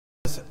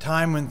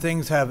Time when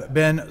things have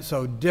been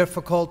so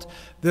difficult,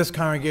 this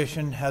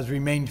congregation has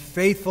remained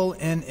faithful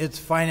in its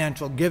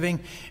financial giving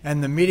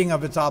and the meeting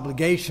of its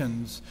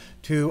obligations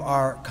to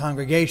our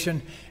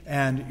congregation.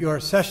 And your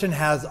session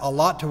has a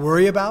lot to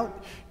worry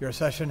about. Your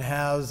session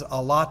has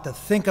a lot to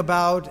think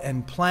about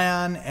and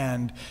plan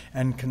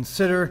and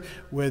consider,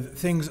 with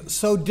things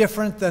so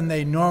different than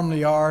they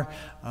normally are.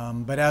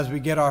 But as we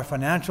get our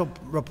financial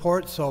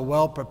report so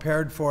well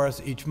prepared for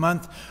us each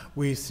month,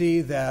 we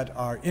see that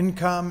our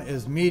income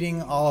is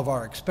meeting all of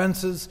our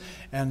expenses.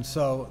 And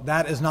so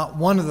that is not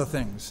one of the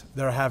things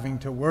they're having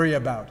to worry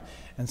about.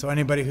 And so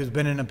anybody who's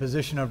been in a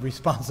position of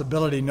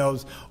responsibility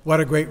knows what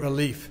a great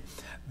relief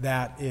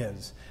that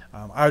is.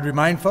 I would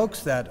remind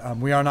folks that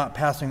we are not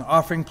passing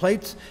offering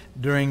plates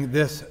during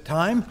this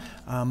time,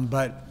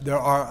 but there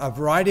are a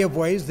variety of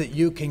ways that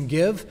you can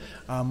give.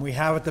 We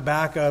have at the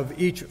back of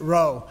each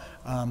row.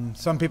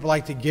 Some people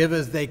like to give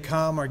as they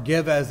come or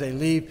give as they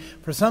leave.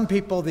 For some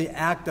people, the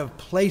act of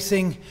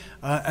placing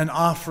an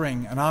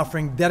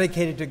offering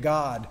dedicated to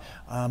God,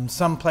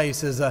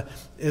 someplace is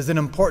an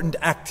important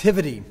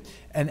activity,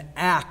 an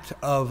act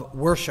of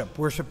worship.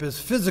 Worship is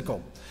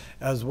physical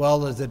as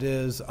well as it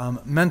is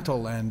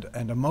mental and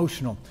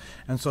emotional.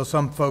 And so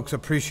some folks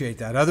appreciate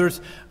that.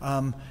 Others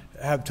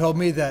have told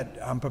me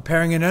that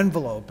preparing an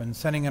envelope and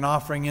sending an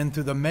offering in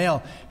through the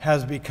mail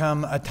has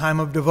become a time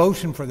of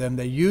devotion for them.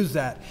 They use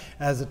that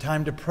as a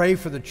time to pray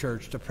for the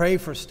church, to pray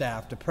for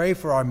staff, to pray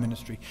for our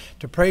ministry,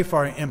 to pray for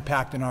our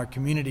impact in our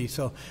community.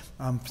 So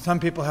some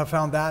people have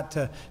found that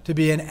to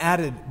be an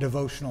added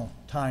devotional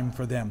time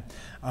for them.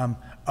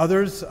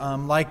 Others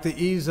like the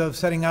ease of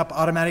setting up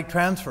automatic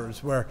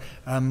transfers where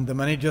the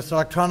money just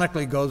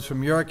electronically goes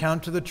from your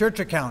account to the church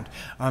account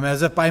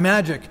as if by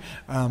magic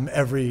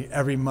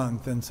every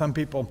month. And some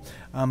people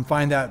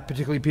find that,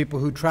 particularly people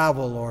who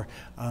travel or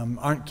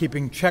aren't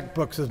keeping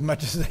checkbooks as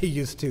much as they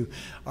used to,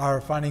 are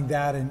finding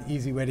that an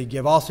easy way to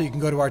give. Also, you can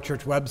go to our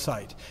church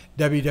website,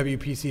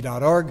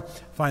 wwpc.org,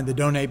 find the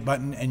donate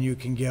button, and you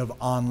can give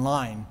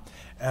online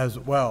as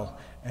well.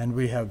 And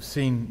we have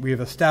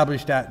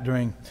established that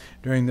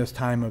during this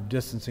time of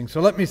distancing.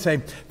 So let me say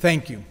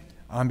thank you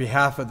on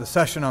behalf of the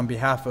session, on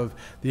behalf of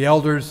the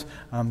elders.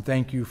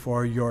 Thank you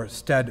for your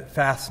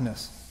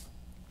steadfastness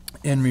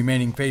in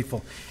remaining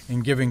faithful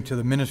in giving to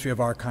the ministry of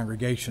our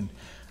congregation.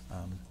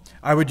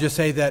 I would just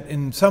say that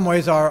in some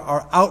ways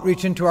our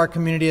outreach into our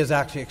community has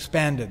actually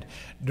expanded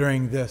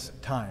during this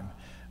time.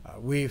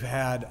 We've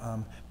had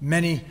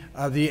many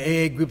of the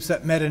AA groups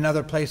that met in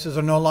other places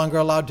are no longer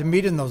allowed to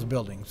meet in those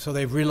buildings, so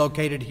they've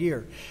relocated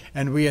here.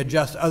 And we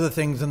adjust other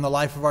things in the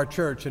life of our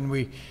church, and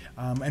we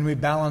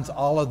balance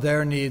all of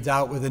their needs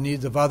out with the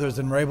needs of others,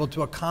 and we're able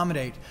to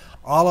accommodate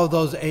all of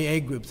those AA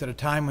groups at a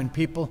time when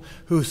people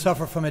who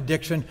suffer from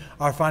addiction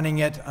are finding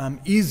it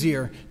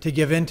easier to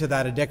give into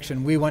that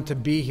addiction. We want to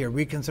be here.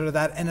 We consider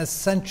that an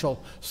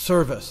essential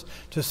service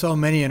to so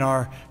many in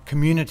our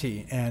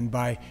community. And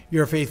by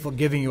your faithful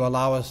giving, you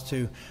allow us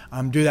to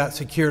do that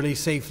securely,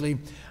 safely,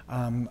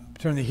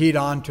 turn the heat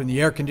on, turn the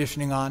air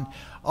conditioning on.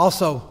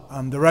 Also,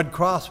 the Red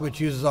Cross,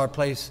 which uses our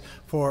place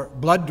for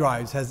blood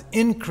drives, has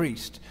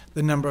increased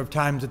the number of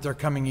times that they're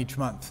coming each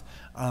month.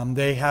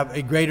 They have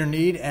a greater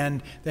need,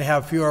 and they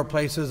have fewer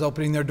places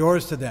opening their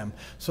doors to them.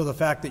 So the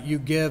fact that you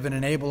give and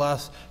enable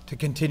us to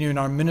continue in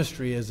our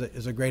ministry is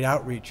a great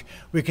outreach.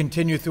 We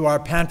continue through our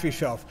pantry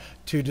shelf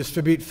to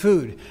distribute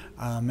food,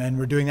 and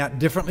we're doing that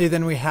differently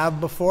than we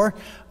have before,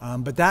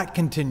 but that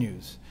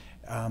continues.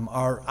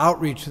 Our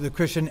outreach to the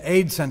Christian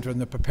Aid Center and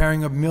the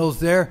preparing of meals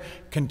there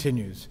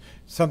continues.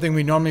 Something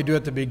we normally do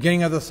at the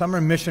beginning of the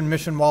summer, Mission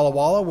Walla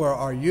Walla, where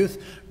our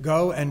youth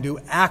go and do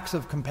acts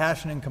of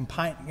compassion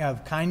and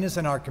of kindness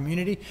in our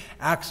community,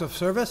 acts of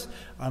service.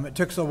 It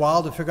took us a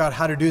while to figure out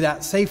how to do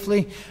that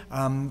safely.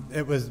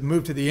 It was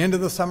moved to the end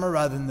of the summer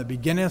rather than the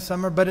beginning of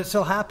summer, but it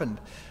still happened.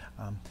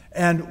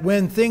 And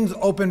when things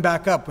open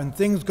back up, when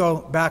things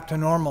go back to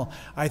normal,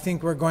 I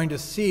think we're going to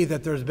see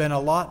that there's been a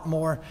lot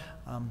more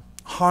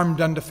harm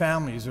done to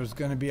families. There's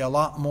going to be a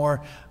lot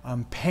more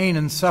pain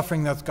and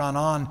suffering that's gone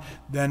on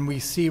than we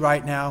see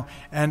right now,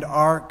 and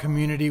our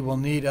community will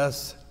need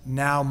us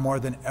now more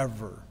than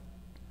ever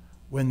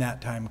when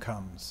that time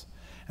comes.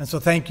 And so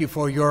thank you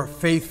for your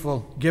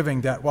faithful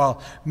giving, that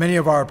while many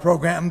of our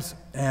programs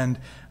and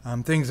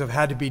things have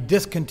had to be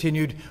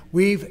discontinued,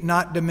 we've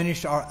not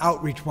diminished our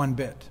outreach one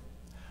bit,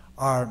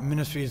 our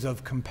ministries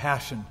of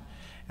compassion.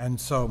 And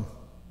so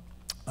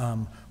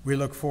we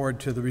look forward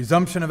to the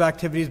resumption of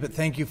activities, but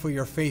thank you for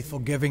your faithful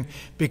giving,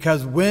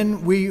 because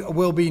when we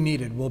will be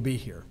needed, we'll be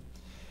here.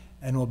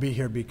 And we'll be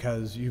here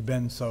because you've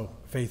been so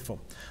faithful.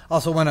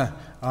 Also want to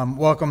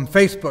welcome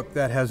Facebook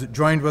that has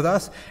joined with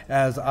us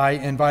as I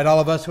invite all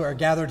of us who are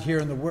gathered here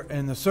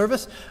in the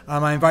service.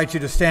 I invite you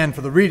to stand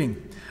for the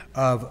reading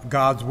of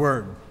God's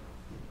Word.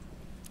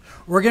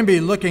 We're going to be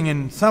looking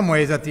in some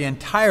ways at the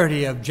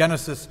entirety of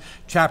Genesis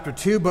chapter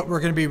 2, but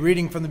we're going to be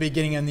reading from the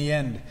beginning and the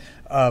end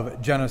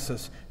of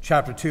Genesis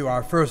chapter 2.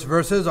 Our first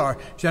verses are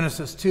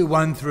Genesis 2,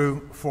 1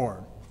 through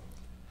 4.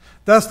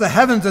 Thus the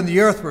heavens and the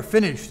earth were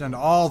finished, and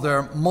all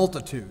their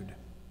multitude.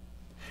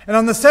 And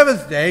on the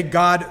seventh day,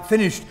 God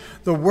finished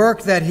the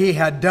work that he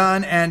had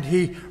done, and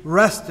he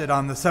rested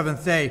on the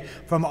seventh day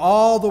from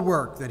all the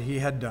work that he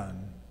had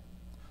done.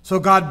 So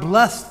God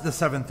blessed the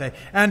seventh day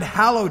and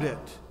hallowed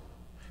it,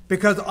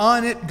 because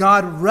on it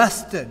God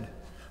rested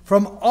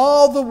from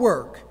all the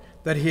work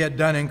that he had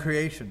done in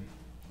creation.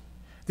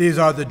 These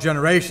are the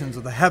generations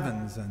of the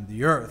heavens and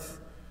the earth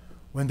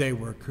when they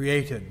were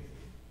created.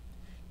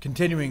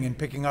 Continuing and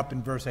picking up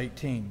in verse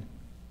 18.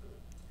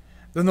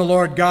 Then the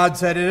Lord God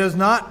said, "It is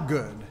not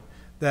good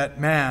that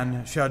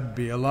man should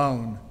be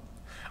alone.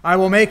 I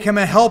will make him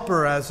a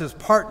helper as his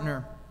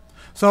partner."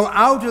 So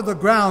out of the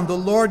ground the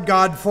Lord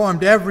God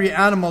formed every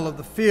animal of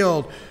the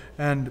field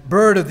and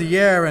bird of the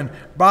air and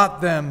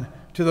brought them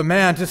to the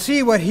man to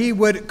see what he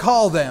would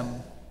call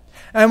them.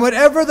 And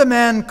whatever the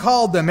man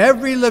called them,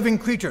 every living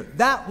creature,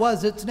 that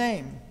was its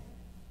name.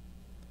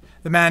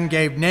 The man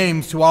gave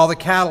names to all the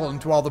cattle and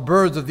to all the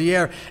birds of the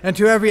air and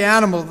to every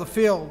animal of the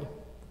field.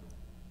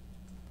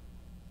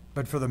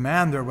 But for the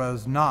man there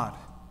was not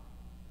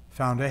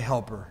found a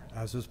helper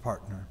as his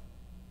partner.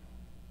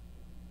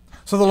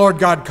 So the Lord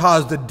God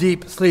caused a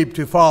deep sleep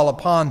to fall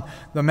upon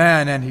the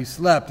man, and he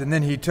slept. And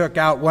then he took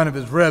out one of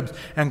his ribs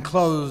and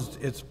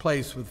closed its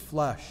place with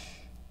flesh.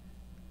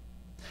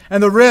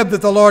 And the rib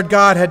that the Lord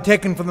God had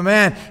taken from the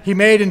man, he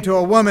made into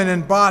a woman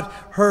and brought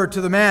her to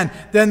the man.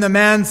 Then the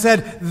man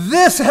said,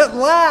 "This at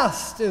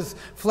last is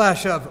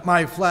flesh of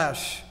my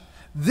flesh.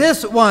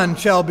 This one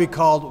shall be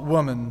called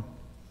woman,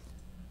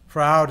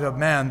 for out of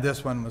man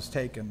this one was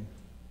taken."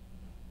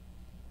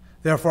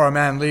 Therefore a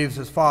man leaves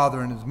his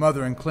father and his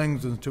mother and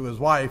clings to his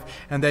wife,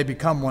 and they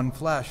become one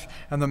flesh.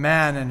 And the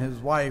man and his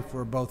wife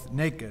were both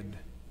naked,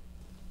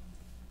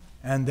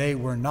 and they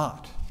were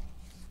not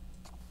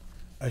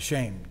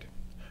ashamed.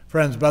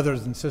 Friends,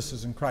 brothers, and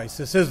sisters in Christ,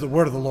 this is the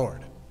word of the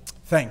Lord.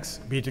 Thanks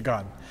be to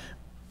God.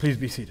 Please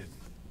be seated.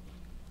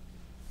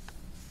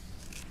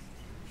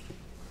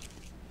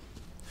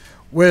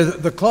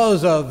 With the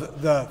close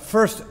of the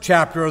first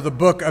chapter of the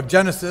book of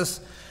Genesis,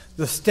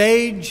 the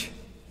stage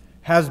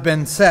has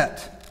been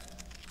set.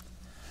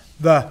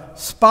 The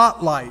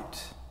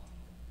spotlight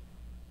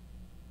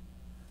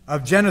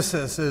of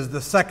Genesis is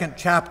the second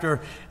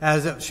chapter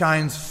as it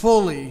shines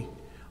fully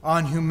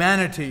on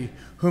humanity,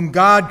 whom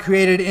God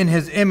created in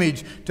his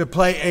image to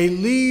play a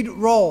lead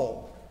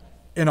role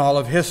in all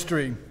of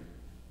history.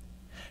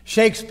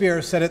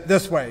 Shakespeare said it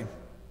this way: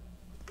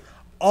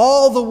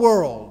 "All the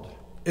world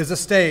is a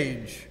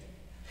stage."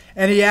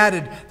 And he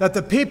added that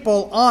the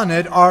people on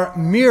it are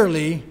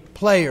merely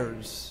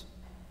players.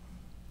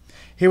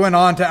 He went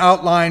on to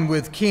outline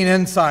with keen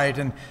insight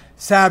and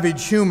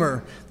savage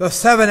humor the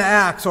 7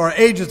 acts or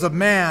ages of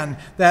man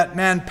that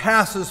man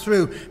passes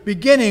through,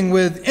 beginning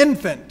with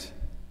infant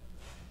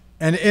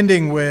and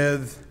ending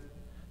with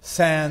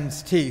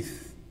sans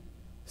teeth,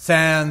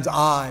 sans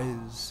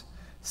eyes,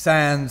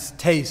 sans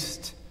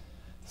taste,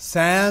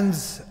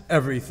 sans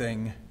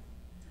everything.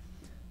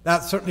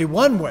 That's certainly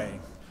one way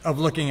of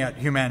looking at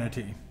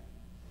humanity.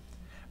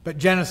 But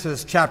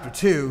Genesis chapter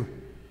 2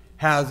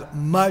 has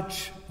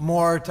much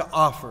more to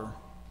offer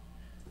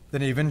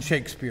than even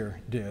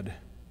Shakespeare did.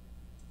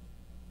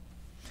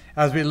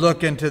 As we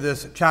look into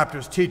this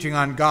chapter's teaching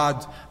on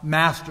God's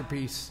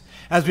masterpiece,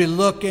 as we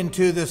look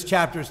into this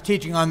chapter's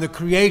teaching on the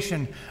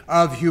creation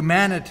of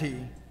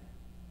humanity,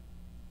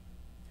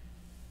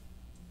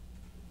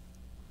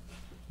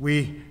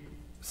 we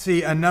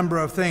see a number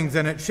of things,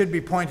 and it should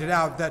be pointed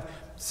out that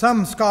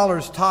some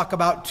scholars talk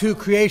about 2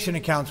 creation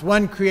accounts.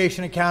 One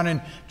creation account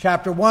in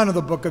chapter 1 of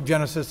the book of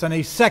Genesis, and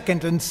a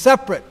second and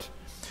separate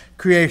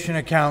creation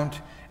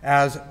account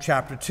as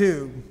chapter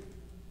 2.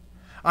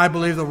 I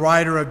believe the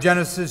writer of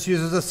Genesis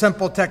uses a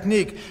simple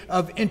technique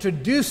of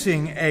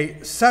introducing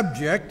a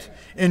subject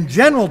in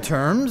general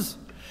terms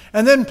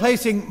and then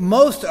placing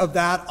most of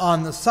that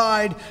on the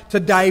side to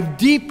dive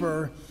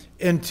deeper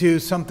into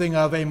something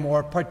of a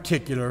more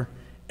particular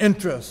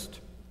interest.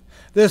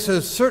 This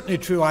is certainly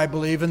true, I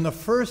believe, in the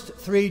first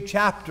 3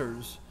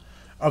 chapters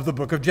of the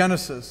book of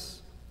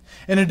Genesis.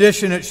 In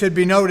addition, it should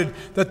be noted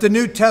that the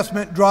New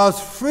Testament draws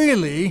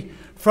freely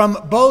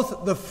from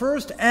both the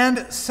first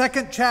and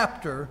second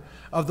chapter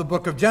of the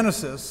book of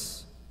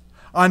Genesis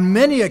on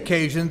many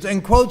occasions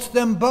and quotes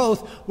them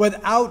both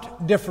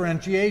without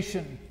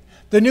differentiation.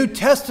 The New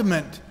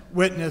Testament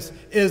witness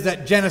is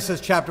that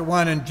Genesis chapter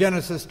 1 and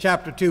Genesis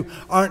chapter 2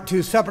 aren't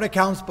 2 separate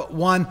accounts, but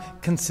one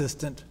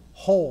consistent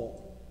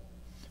whole,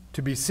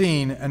 to be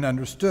seen and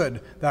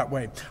understood that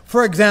way.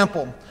 For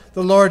example,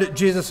 the Lord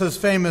Jesus'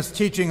 famous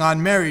teaching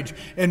on marriage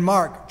in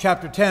Mark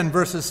chapter 10,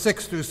 verses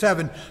 6 through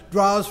 7,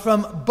 draws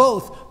from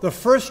both the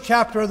first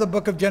chapter of the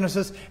book of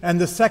Genesis and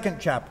the second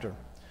chapter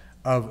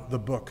of the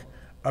book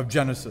of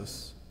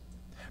Genesis.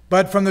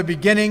 But from the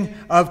beginning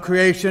of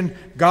creation,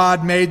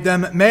 God made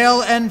them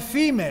male and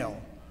female,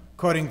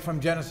 quoting from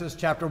Genesis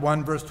chapter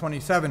 1, verse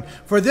 27.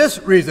 For this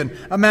reason,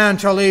 a man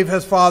shall leave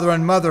his father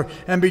and mother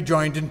and be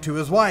joined unto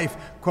his wife,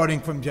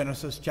 quoting from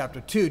Genesis chapter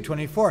 2,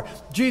 24.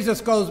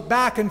 Jesus goes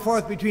back and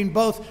forth between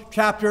both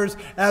chapters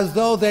as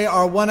though they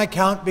are one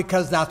account,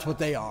 because that's what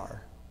they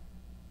are.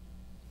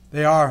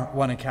 They are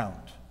one account.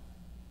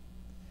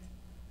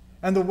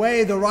 And the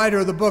way the writer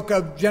of the book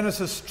of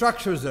Genesis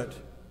structures it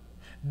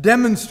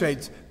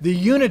demonstrates the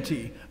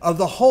unity of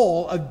the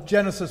whole of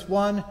Genesis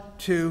 1,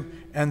 2,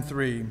 and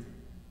 3,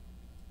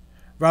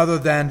 rather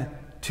than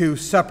two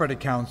separate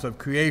accounts of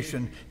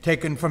creation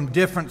taken from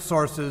different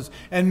sources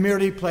and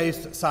merely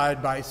placed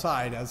side by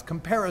side as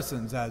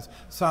comparisons, as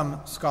some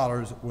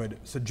scholars would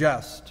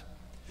suggest.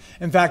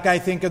 In fact, I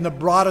think in the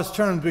broadest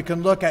terms we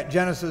can look at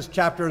Genesis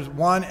chapters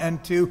 1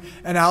 and 2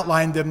 and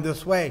outline them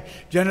this way.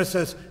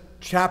 Genesis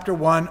chapter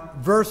 1,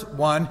 verse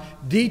 1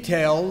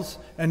 details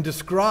and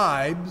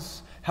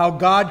describes how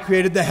God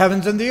created the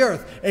heavens and the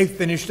earth, a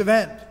finished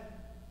event.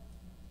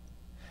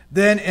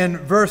 Then in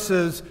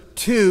verses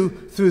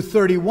 2 through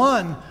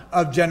 31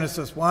 of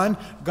Genesis 1,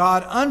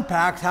 God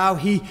unpacks how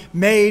he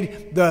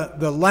made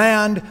the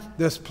land,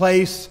 this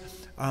place,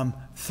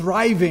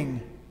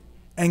 thriving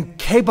and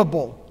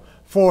capable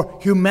for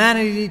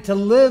humanity to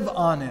live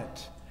on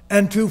it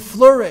and to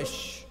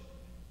flourish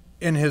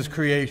in his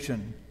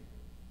creation.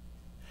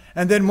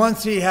 And then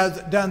once he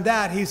has done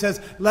that, he says,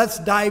 let's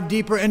dive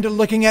deeper into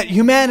looking at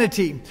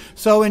humanity.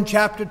 So in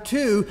chapter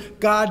 2,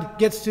 God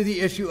gets to the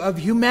issue of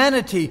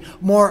humanity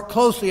more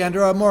closely,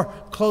 under a more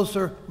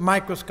closer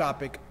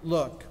microscopic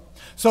look.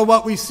 So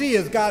what we see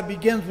is God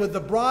begins with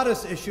the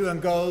broadest issue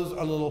and goes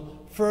a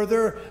little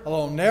further, a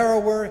little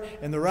narrower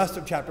in the rest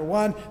of chapter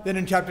 1. Then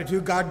in chapter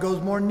 2, God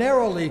goes more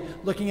narrowly,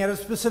 looking at a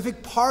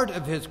specific part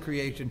of his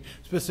creation,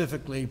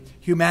 specifically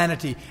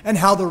humanity, and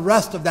how the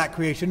rest of that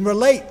creation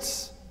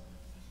relates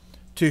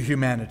to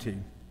humanity.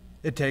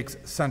 It takes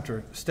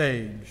center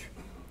stage.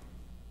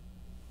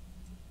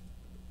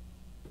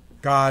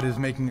 God is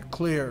making it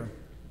clear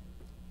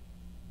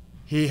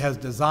he has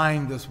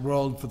designed this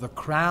world for the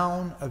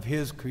crown of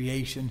his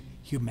creation,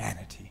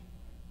 humanity.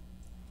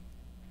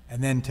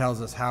 And then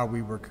tells us how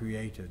we were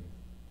created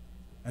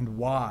and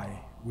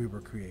why we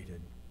were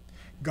created.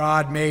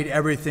 God made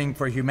everything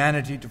for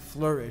humanity to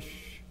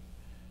flourish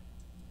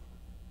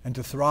and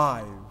to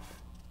thrive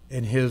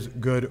in his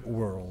good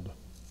world.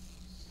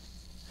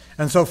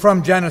 And so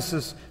from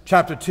Genesis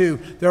chapter 2,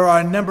 there are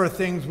a number of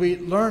things we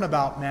learn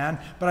about man,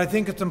 but I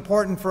think it's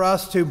important for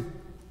us to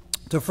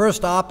first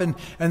stop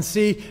and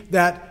see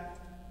that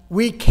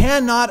we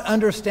cannot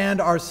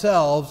understand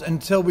ourselves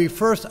until we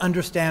first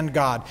understand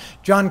God.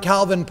 John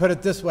Calvin put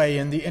it this way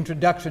in the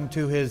introduction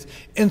to his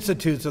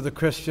Institutes of the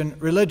Christian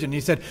Religion.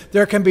 He said,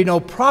 there can be no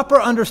proper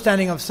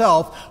understanding of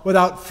self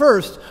without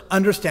first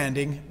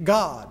understanding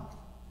God.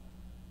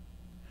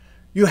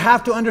 You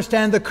have to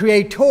understand the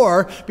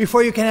Creator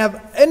before you can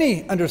have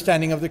any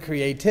understanding of the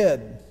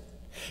created.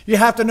 You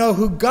have to know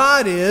who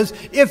God is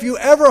if you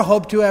ever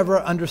hope to ever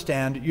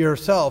understand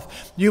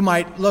yourself. You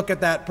might look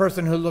at that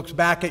person who looks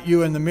back at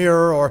you in the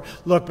mirror, or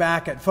look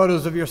back at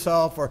photos of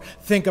yourself, or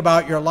think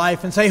about your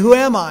life and say, who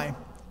am I? In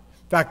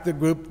fact, the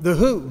group The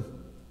Who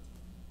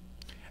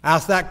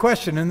asked that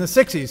question in the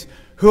 60s.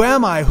 Who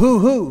am I?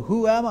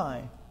 Who am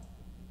I?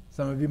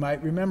 Some of you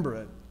might remember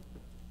it.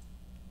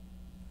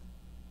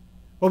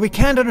 Well, we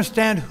can't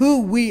understand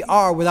who we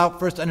are without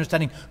first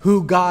understanding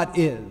who God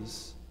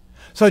is.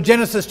 So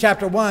Genesis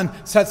chapter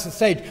 1 sets the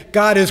stage.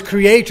 God is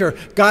creator.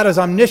 God is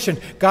omniscient.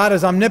 God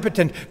is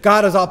omnipotent.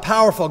 God is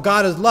all-powerful.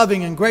 God is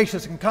loving and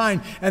gracious and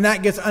kind. And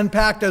that gets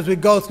unpacked as we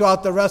go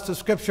throughout the rest of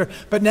Scripture.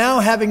 But now,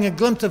 having a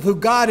glimpse of who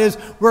God is,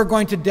 we're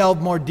going to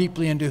delve more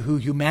deeply into who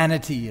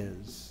humanity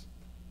is.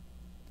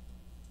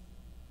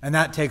 And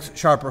that takes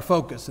sharper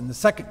focus in the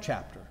second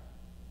chapter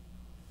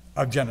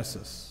of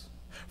Genesis.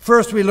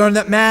 First, we learn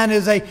that man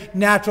is a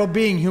natural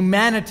being.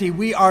 Humanity,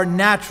 we are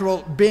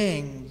natural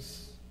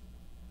beings.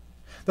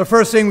 The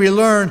first thing we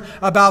learn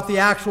about the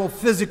actual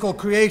physical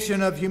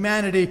creation of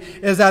humanity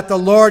is that the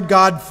Lord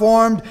God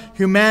formed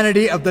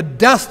humanity of the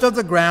dust of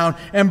the ground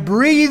and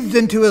breathed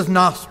into his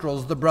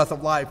nostrils the breath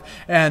of life,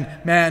 and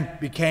man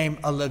became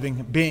a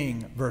living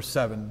being, verse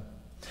 7.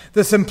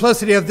 The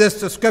simplicity of this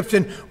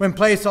description, when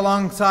placed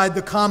alongside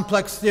the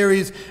complex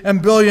theories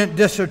and brilliant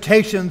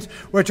dissertations,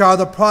 which are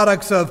the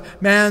products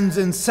of man's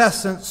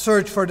incessant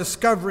search for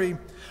discovery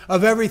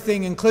of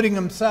everything, including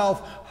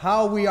himself,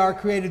 how we are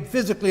created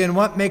physically and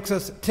what makes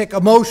us tick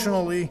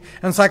emotionally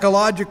and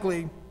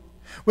psychologically.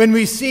 When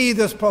we see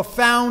this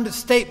profound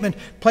statement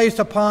placed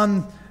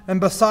upon and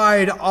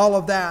beside all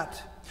of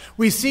that,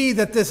 we see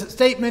that this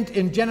statement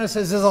in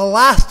Genesis is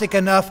elastic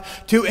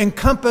enough to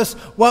encompass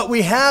what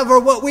we have or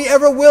what we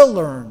ever will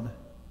learn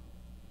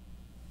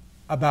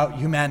about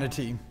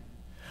humanity.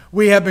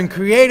 We have been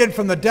created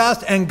from the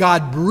dust, and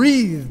God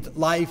breathed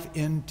life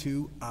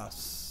into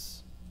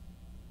us.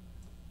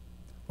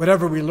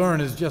 Whatever we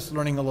learn is just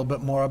learning a little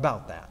bit more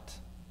about that.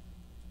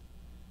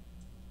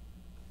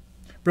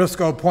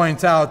 Briscoe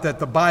points out that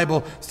the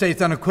Bible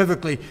states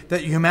unequivocally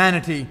that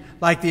humanity,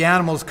 like the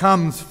animals,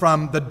 comes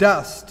from the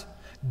dust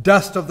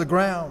of the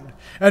ground,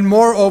 and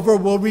moreover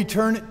will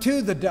return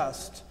to the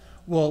dust.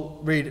 We'll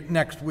read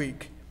next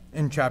week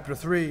in chapter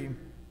 3.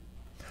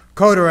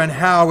 Coder and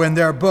Howe, in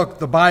their book,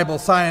 The Bible,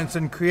 Science,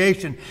 and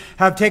Creation,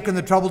 have taken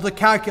the trouble to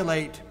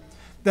calculate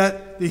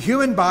that the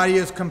human body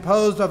is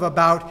composed of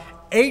about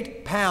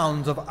 8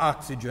 pounds of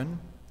oxygen,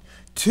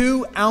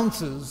 2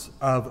 ounces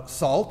of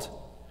salt,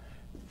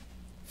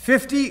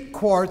 50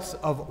 quarts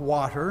of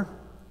water,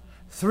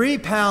 3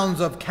 pounds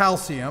of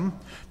calcium,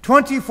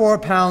 24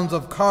 pounds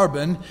of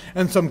carbon,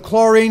 and some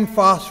chlorine,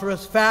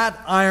 phosphorus, fat,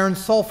 iron,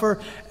 sulfur,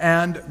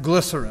 and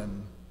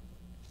glycerin.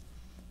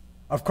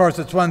 Of course,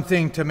 it's one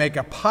thing to make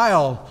a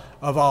pile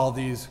of all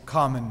these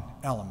common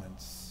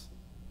elements.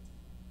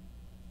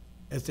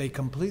 It's a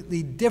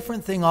completely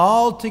different thing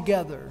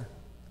altogether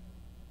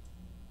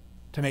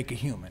to make a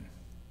human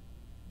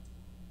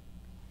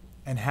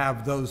and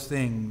have those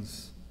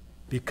things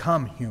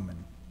become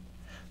human.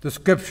 The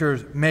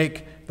Scriptures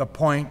make the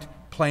point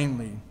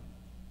plainly.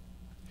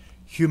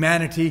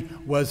 Humanity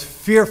was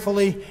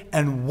fearfully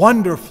and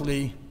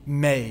wonderfully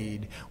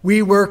made.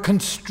 We were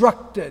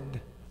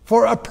constructed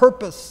for a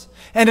purpose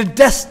and a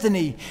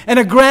destiny and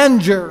a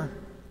grandeur.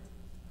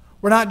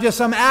 We're not just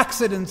some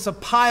accidents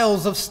of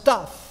piles of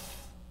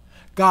stuff.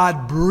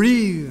 God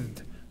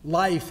breathed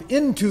life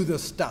into the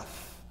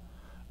stuff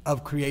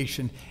of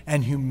creation,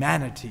 and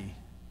humanity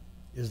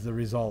is the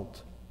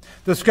result.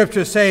 The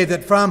Scriptures say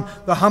that from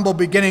the humble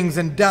beginnings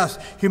in dust,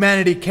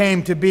 humanity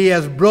came to be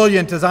as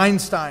brilliant as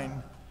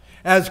Einstein,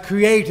 as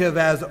creative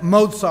as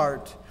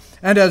Mozart,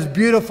 and as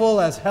beautiful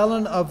as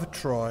Helen of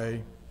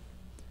Troy.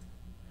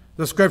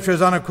 The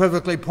Scriptures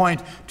unequivocally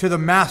point to the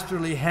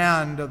masterly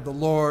hand of the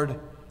Lord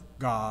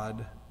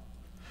God.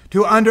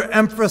 To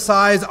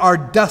underemphasize our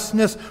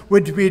dustness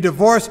would be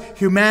divorce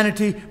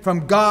humanity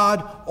from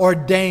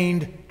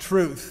God-ordained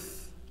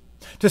truth.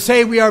 To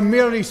say we are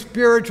merely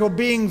spiritual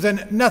beings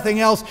and nothing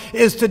else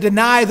is to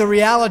deny the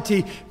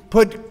reality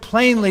put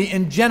plainly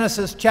in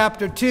Genesis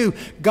chapter 2.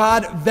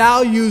 God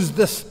values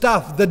the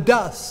stuff, the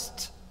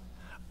dust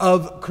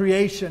of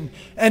creation.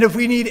 And if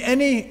we need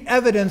any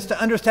evidence to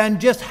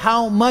understand just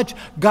how much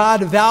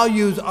God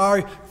values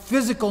our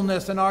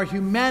physicalness and our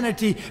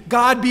humanity,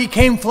 God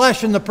became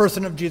flesh in the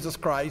person of Jesus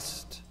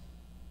Christ.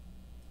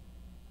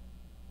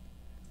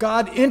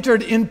 God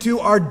entered into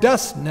our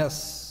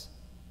dustness,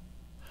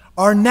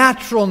 our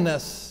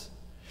naturalness,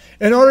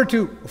 in order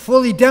to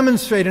fully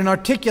demonstrate and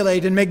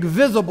articulate and make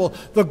visible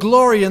the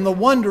glory and the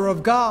wonder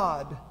of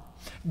God.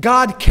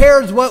 God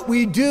cares what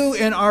we do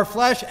in our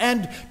flesh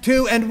and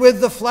to and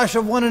with the flesh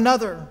of one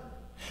another.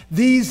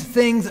 These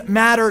things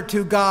matter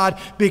to God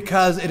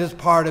because it is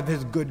part of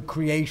His good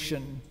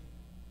creation.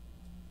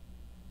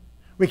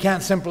 We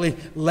can't simply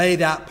lay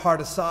that part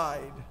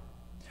aside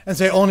and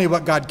say only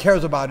what God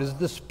cares about is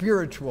the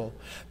spiritual.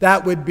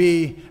 That would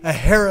be a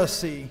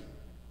heresy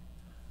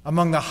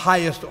among the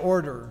highest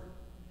order.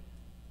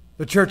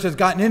 The church has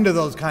gotten into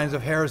those kinds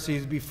of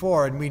heresies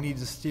before, and we need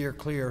to steer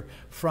clear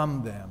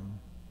from them.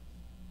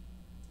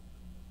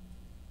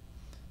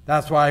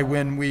 That's why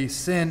when we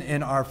sin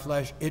in our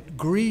flesh, it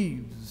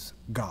grieves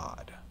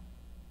God.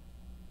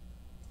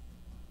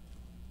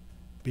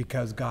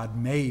 Because God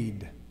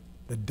made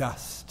the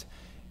dust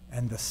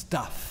and the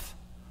stuff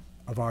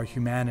of our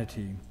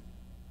humanity.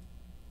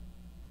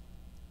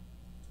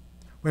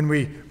 When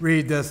we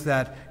read this,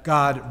 that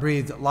God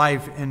breathed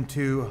life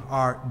into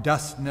our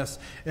dustness,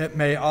 it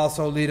may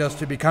also lead us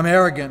to become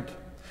arrogant,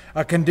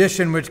 a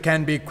condition which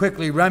can be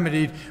quickly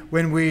remedied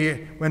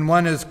when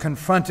one is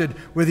confronted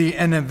with the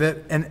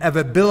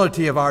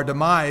inevitability of our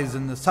demise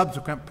and the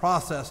subsequent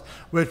process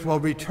which will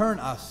return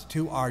us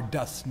to our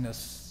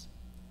dustness.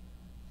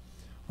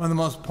 One of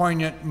the most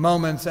poignant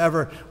moments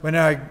ever when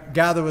I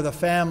gather with a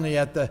family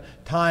at the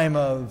time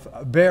of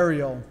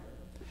burial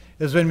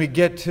is when we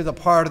get to the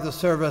part of the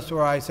service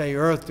where I say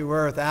earth to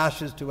earth,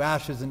 ashes to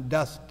ashes, and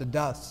dust to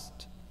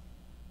dust.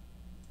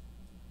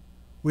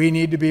 We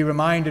need to be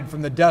reminded,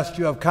 from the dust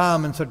you have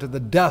come, and so to the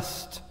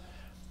dust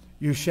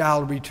you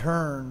shall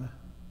return,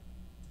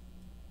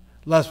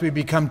 lest we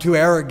become too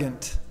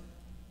arrogant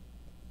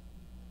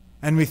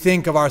and we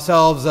think of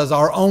ourselves as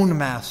our own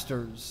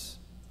masters.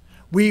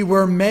 We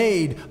were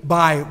made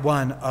by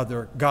one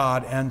other,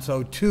 God, and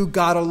so to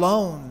God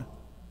alone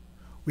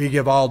we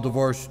give all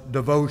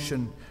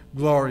devotion,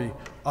 glory,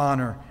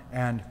 honor,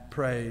 and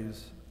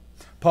praise.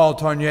 Paul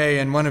Tournier,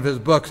 in one of his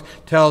books,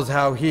 tells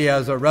how he,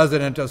 as a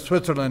resident of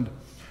Switzerland,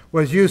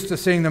 was used to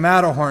seeing the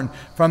Matterhorn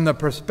from the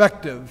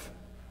perspective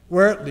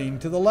where it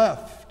leaned to the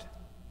left.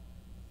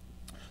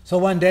 So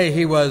one day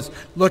he was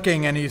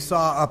looking and he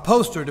saw a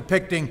poster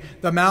depicting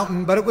the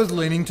mountain, but it was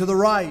leaning to the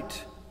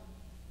right.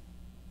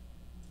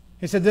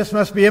 He said, "This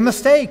must be a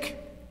mistake.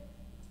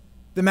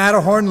 The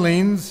Matterhorn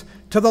leans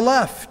to the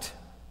left."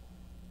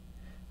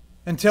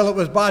 Until it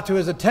was brought to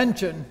his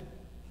attention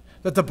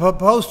that the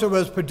poster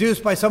was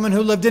produced by someone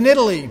who lived in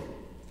Italy.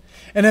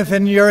 And if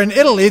you're in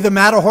Italy, the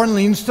Matterhorn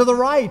leans to the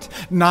right,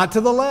 not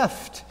to the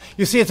left.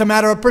 You see, it's a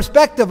matter of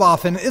perspective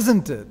often,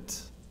 isn't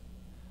it?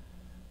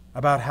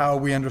 About how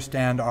we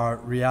understand our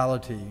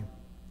reality.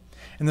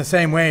 In the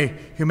same way,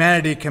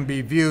 humanity can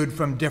be viewed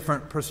from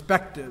different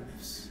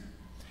perspectives.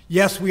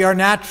 Yes, we are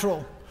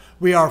natural.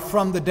 We are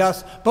from the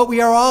dust, but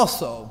we are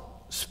also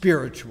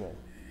spiritual.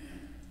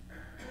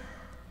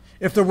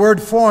 If the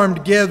word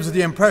formed gives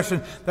the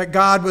impression that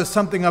God was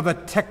something of a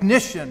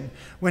technician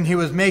when he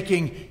was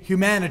making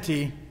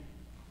humanity,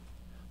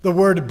 the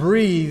word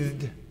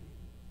breathed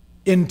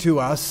into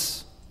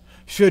us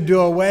should do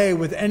away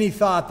with any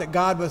thought that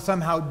God was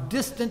somehow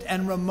distant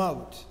and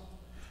remote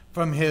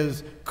from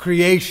his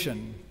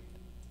creation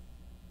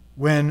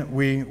when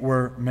we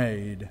were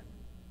made.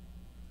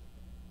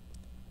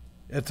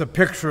 It's a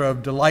picture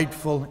of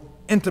delightful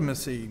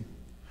intimacy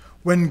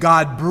when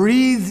God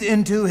breathes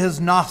into his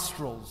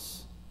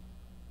nostrils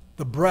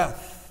the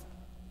breath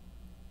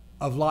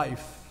of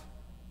life.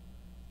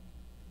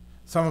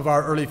 Some of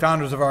our early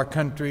founders of our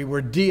country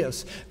were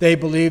deists. They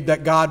believed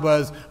that God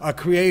was a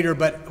creator,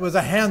 but was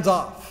a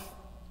hands-off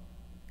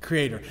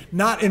creator,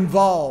 not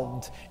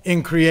involved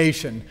in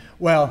creation.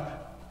 Well,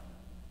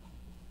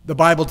 the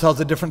Bible tells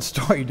a different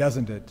story,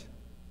 doesn't it?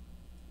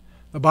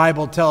 The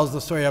Bible tells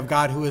the story of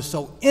God who is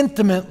so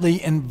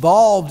intimately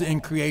involved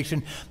in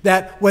creation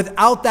that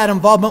without that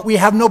involvement we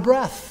have no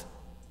breath.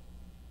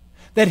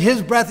 That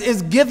his breath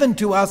is given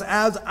to us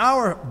as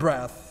our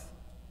breath.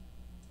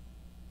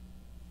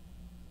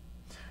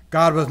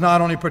 God was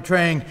not only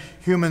portraying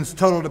humans'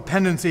 total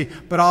dependency,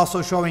 but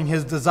also showing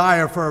his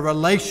desire for a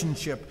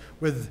relationship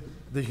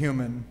with the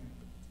human.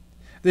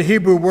 The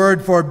Hebrew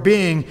word for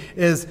being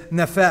is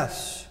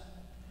nephesh,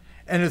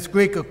 and its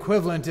Greek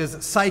equivalent is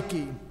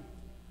psyche.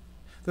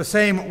 The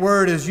same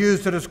word is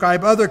used to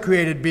describe other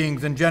created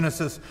beings in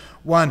Genesis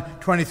 1,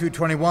 20 through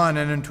 21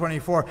 and in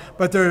 24,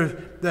 but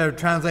they're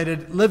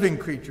translated living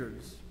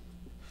creatures.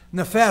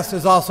 Nephesh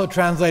is also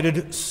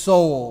translated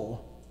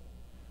soul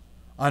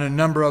on a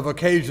number of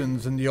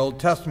occasions in the Old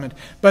Testament.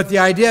 But the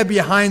idea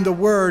behind the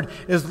word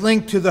is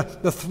linked to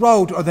the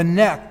throat or the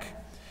neck,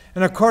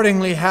 and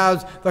accordingly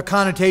has the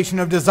connotation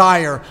of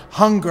desire,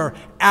 hunger,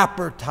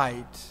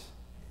 appetite,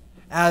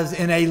 as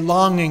in a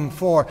longing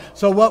for.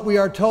 So what we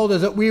are told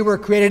is that we were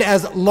created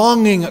as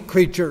longing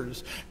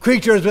creatures,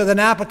 creatures with an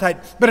appetite.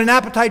 But an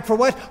appetite for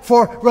what?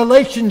 For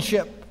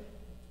relationship.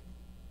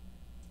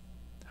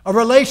 A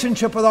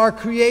relationship with our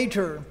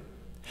Creator.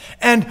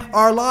 And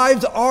our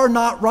lives are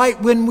not right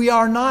when we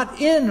are not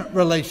in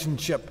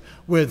relationship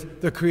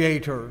with the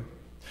Creator.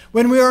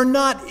 When we are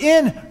not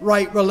in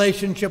right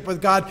relationship with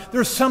God,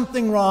 there's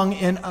something wrong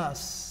in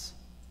us.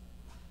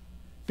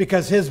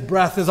 Because his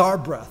breath is our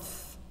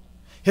breath.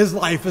 His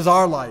life is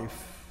our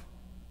life.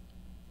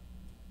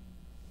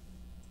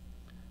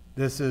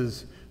 This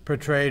is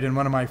portrayed in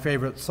one of my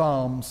favorite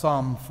psalms,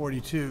 Psalm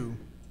 42.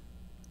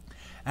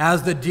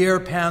 As the deer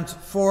pants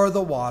for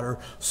the water,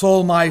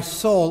 so my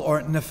soul,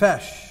 or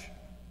nephesh,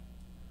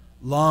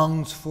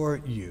 longs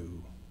for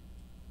you.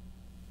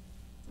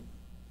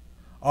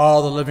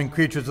 All the living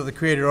creatures of the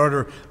created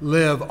order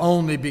live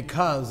only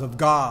because of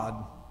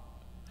God.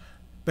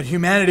 But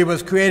humanity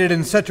was created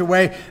in such a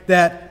way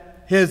that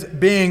his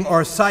being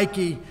or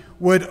psyche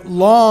would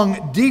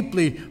long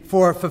deeply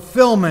for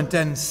fulfillment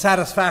and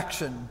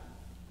satisfaction.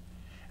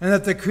 And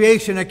that the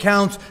creation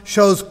accounts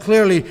shows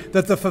clearly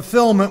that the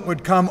fulfillment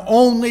would come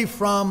only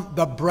from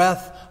the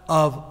breath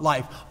of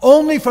life.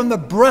 Only from the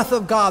breath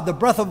of God, the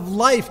breath of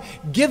life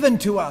given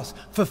to us,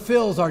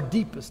 fulfills our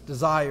deepest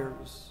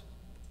desires.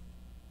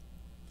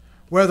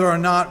 Whether or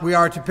not we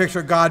are to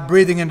picture God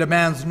breathing into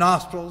man's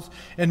nostrils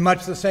in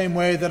much the same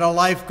way that a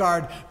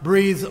lifeguard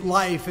breathes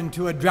life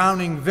into a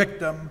drowning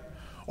victim,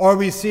 or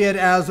we see it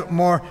as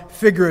more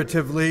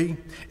figuratively,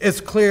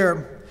 it's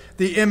clear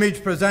the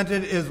image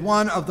presented is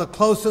one of the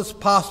closest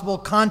possible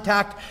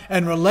contact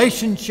and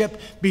relationship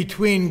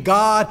between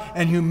God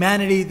and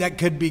humanity that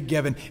could be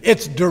given.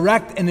 It's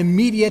direct and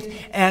immediate,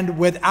 and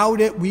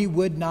without it we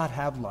would not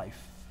have life.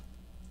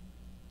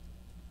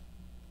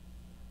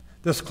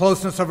 This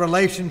closeness of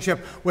relationship,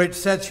 which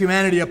sets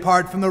humanity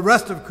apart from the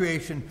rest of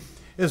creation,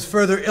 is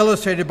further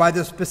illustrated by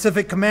the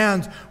specific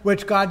commands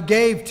which God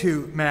gave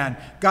to man.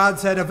 God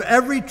said, "Of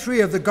every tree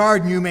of the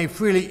garden you may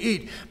freely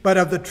eat, but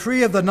of the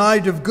tree of the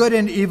knowledge of good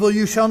and evil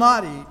you shall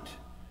not eat."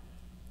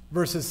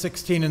 Verses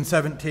 16 and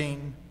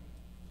 17.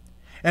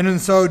 And in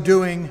so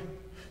doing,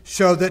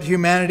 showed that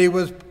humanity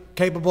was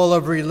capable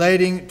of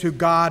relating to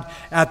God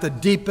at the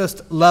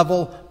deepest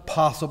level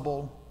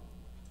possible,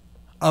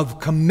 of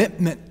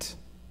commitment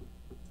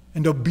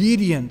and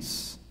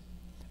obedience,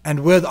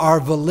 and with our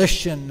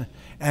volition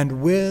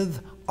and with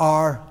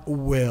our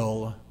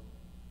will.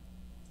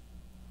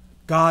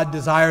 God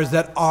desires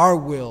that our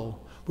will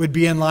would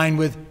be in line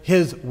with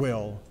his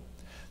will.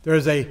 There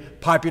is a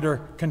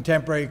popular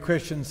contemporary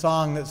Christian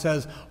song that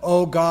says,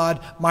 "Oh God,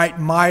 might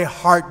my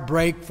heart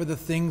break for the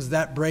things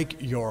that break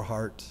your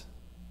heart."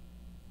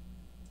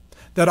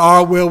 That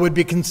our will would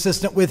be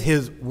consistent with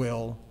his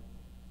will.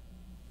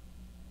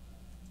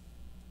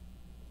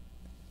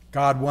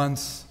 God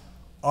wants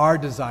our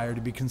desire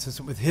to be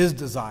consistent with his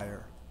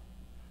desire,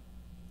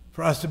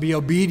 for us to be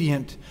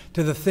obedient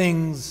to the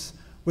things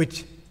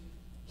which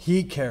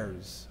he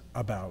cares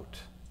about.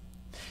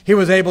 He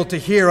was able to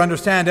hear,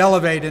 understand,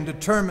 elevate, and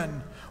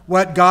determine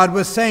what God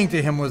was saying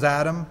to him was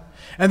Adam,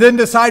 and then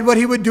decide what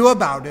he would do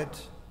about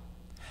it.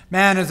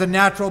 Man as a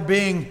natural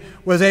being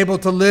was able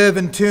to live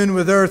in tune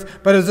with earth,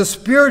 but as a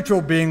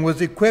spiritual being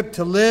was equipped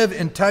to live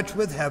in touch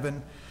with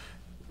heaven.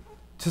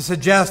 To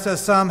suggest,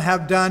 as some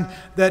have done,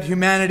 that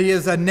humanity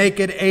is a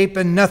naked ape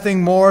and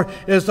nothing more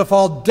is to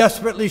fall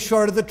desperately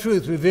short of the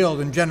truth revealed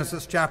in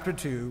Genesis chapter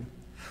 2.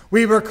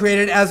 We were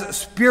created as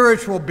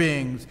spiritual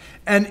beings,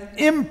 an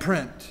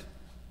imprint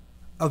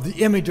of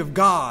the image of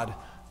God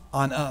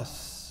on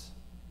us.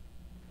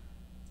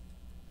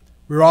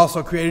 We were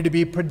also created to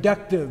be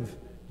productive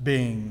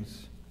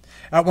beings.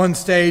 At one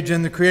stage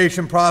in the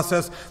creation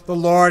process, the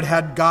Lord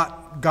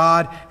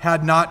God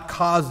had not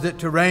caused it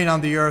to rain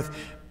on the earth,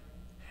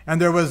 and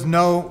there was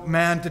no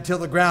man to till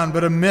the ground,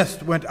 but a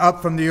mist went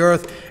up from the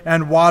earth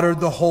and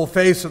watered the whole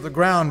face of the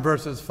ground,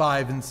 verses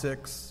 5 and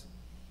 6.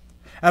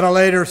 At a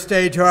later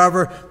stage,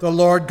 however, the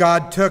Lord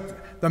God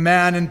took the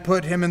man and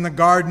put him in the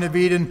Garden of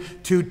Eden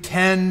to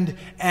tend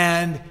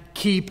and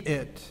keep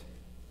it,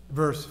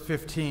 verse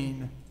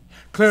 15.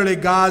 Clearly,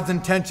 God's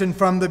intention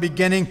from the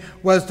beginning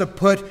was to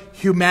put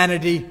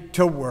humanity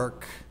to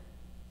work.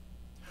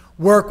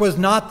 Work was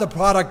not the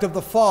product of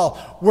the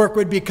fall. Work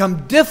would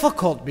become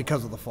difficult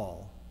because of the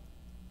fall.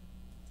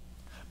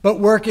 But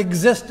work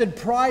existed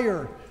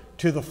prior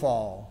to the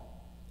fall.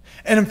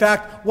 And in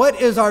fact, what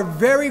is our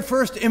very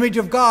first image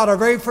of God? Our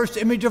very first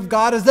image of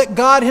God is that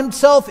God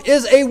himself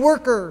is a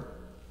worker.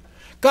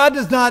 God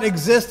does not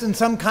exist in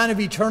some kind of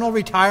eternal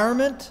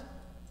retirement,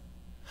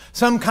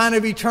 some kind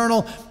of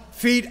eternal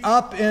feet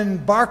up in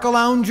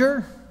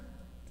Barcalounger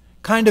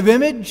kind of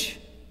image.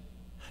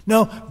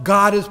 No,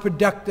 God is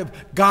productive.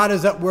 God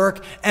is at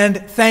work.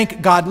 And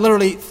thank God,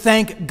 literally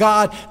thank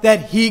God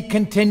that he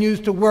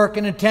continues to work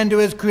and attend to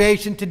his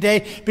creation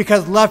today,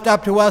 because left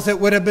up to us, it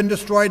would have been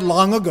destroyed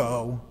long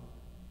ago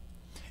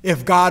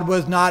if God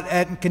was not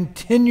at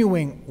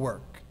continuing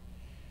work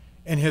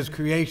in his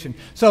creation.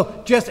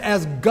 So just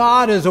as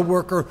God is a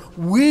worker,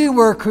 we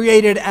were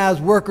created as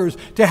workers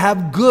to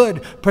have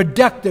good,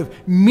 productive,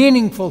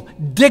 meaningful,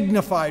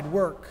 dignified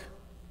work.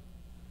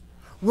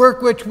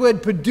 Work which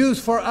would produce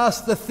for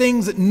us the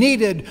things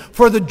needed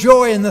for the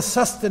joy and the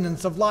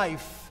sustenance of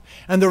life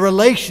and the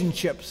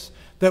relationships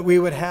that we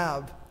would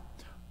have.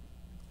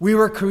 We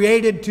were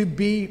created to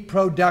be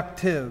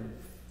productive.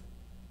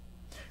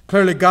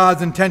 Clearly,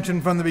 God's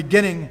intention from the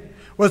beginning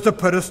was to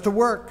put us to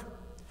work.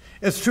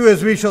 It's true,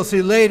 as we shall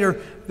see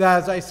later,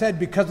 that, as I said,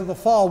 because of the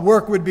fall,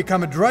 work would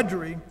become a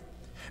drudgery.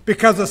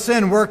 Because of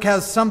sin, work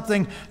has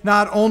something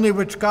not only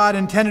which God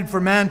intended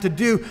for man to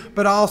do,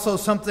 but also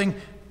something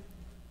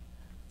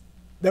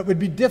that would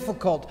be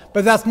difficult.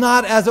 But that's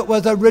not as it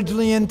was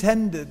originally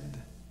intended.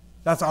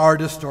 That's our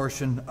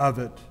distortion of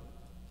it.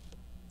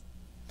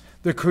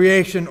 The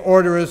creation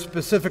order is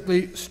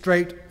specifically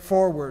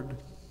straightforward.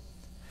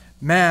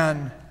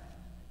 Man,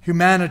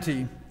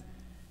 humanity,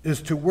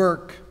 is to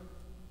work,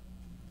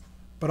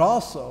 but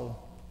also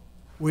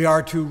we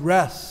are to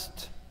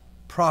rest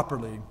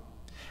properly.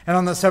 And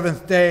on the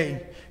seventh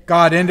day,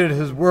 God ended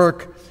his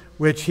work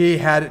which he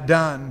had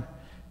done,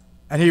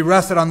 and he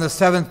rested on the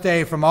seventh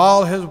day from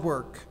all his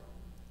work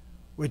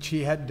which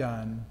he had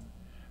done.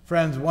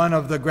 Friends, one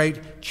of the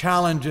great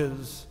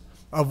challenges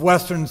of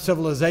Western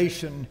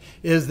civilization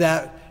is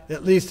that,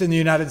 at least in the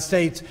United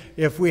States,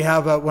 if we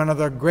have one of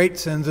the great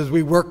sins is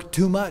we work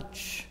too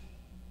much.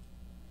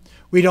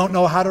 We don't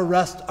know how to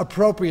rest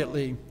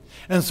appropriately.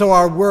 And so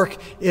our work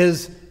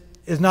is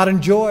not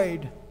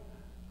enjoyed.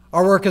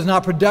 Our work is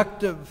not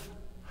productive.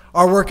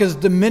 Our work is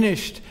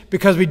diminished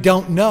because we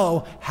don't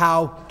know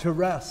how to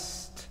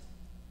rest.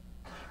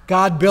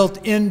 God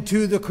built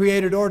into the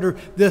created order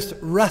this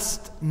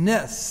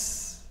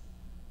restness.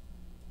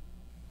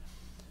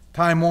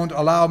 Time won't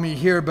allow me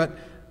here, but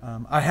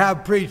I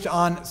have preached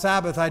on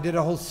Sabbath. I did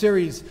a whole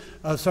series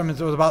of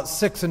sermons. It was about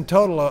 6 in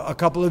total a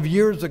couple of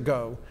years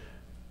ago.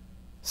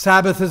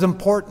 Sabbath is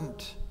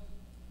important.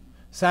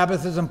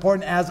 Sabbath is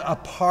important as a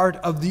part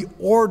of the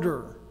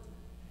order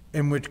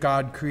in which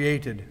God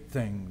created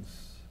things.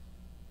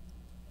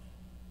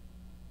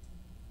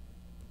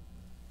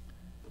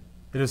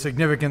 It is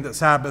significant that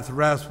Sabbath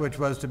rest, which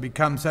was to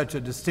become such a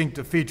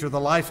distinctive feature of the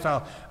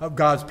lifestyle of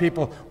God's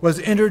people, was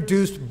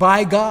introduced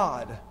by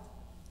God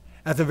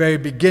at the very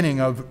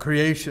beginning of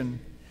creation.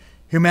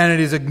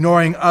 Humanity's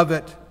ignoring of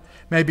it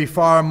may be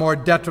far more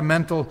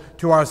detrimental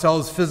to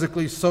ourselves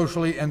physically,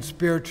 socially, and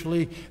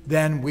spiritually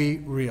than we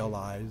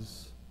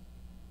realize.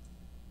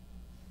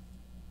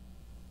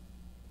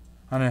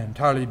 On an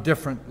entirely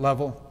different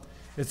level,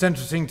 it's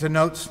interesting to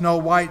note Snow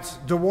White's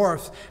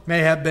dwarfs may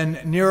have been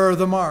nearer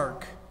the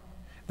mark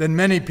than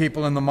many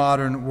people in the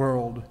modern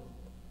world.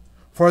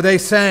 For they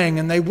sang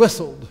and they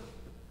whistled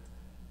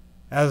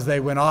as they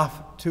went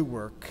off to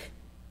work.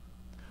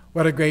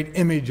 What a great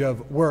image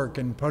of work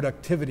and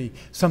productivity,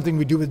 something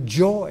we do with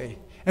joy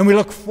and we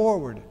look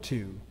forward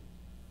to.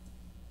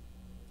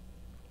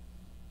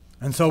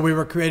 And so we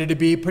were created to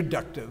be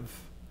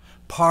productive,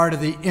 part of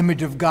the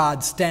image of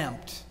God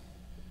stamped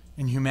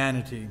in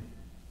humanity.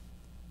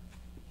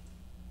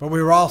 but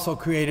we were also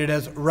created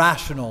as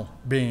rational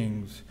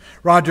beings.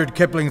 Rudyard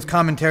Kipling's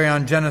commentary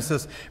on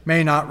Genesis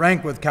may not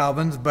rank with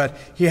Calvin's, but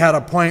he had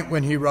a point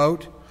when he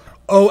wrote,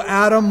 "O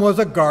Adam was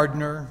a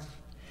gardener,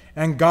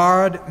 and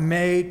God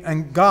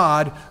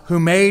who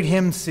made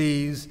him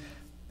sees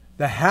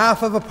the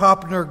half of a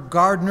popular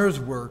gardener's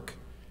work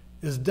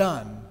is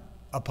done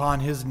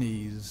upon his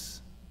knees."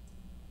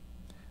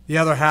 The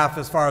other half,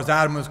 as far as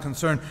Adam was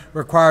concerned,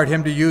 required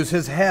him to use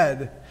his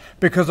head,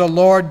 because the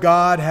Lord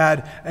God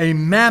had a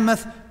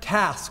mammoth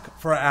task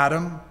for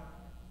Adam.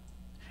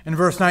 In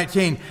verse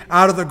 19,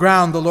 out of the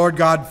ground the Lord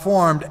God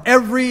formed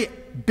every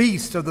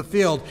beast of the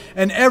field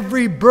and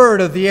every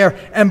bird of the air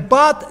and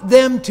brought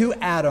them to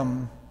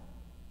Adam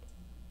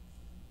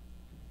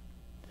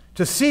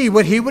to see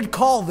what he would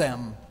call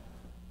them.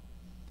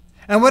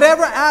 And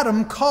whatever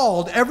Adam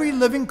called every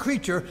living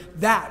creature,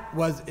 that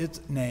was its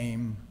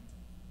name.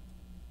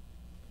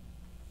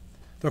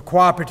 The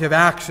cooperative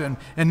action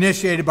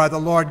initiated by the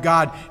Lord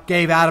God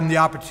gave Adam the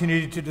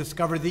opportunity to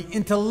discover the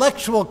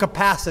intellectual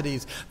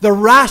capacities, the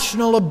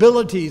rational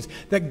abilities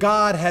that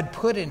God had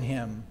put in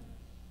him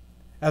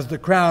as the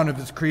crown of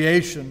his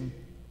creation.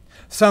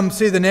 Some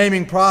see the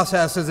naming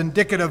process as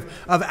indicative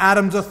of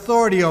Adam's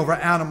authority over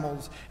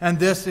animals, and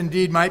this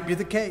indeed might be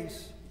the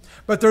case.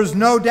 But there's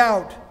no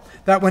doubt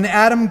that when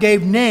Adam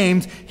gave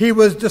names, he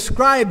was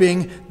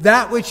describing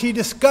that which he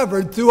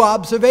discovered through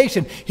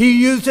observation.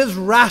 He used his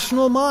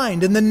rational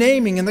mind in the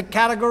naming and the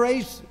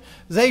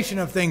categorization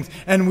of things,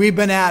 and we've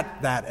been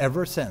at that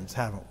ever since,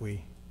 haven't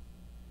we?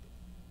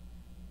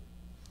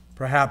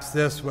 Perhaps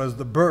this was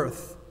the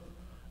birth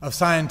of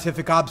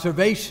scientific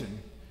observation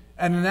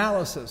and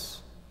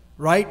analysis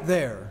right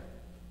there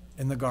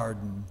in the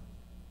garden.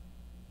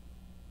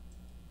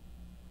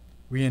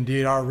 We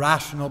indeed are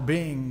rational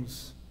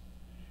beings.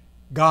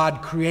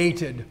 God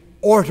created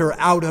order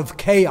out of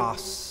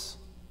chaos.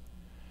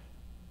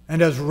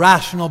 And as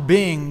rational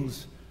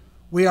beings,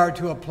 we are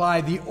to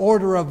apply the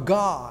order of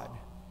God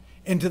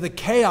into the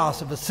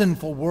chaos of a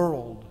sinful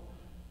world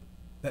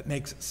that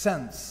makes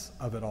sense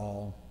of it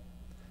all.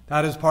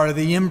 That is part of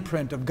the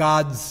imprint of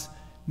God's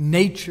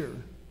nature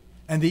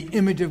and the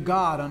image of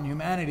God on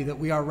humanity, that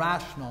we are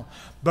rational,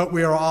 but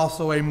we are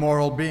also a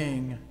moral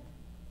being.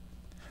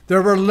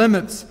 There were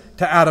limits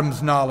to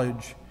Adam's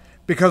knowledge,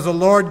 because the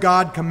Lord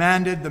God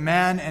commanded the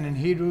man, and in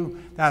Hebrew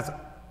that's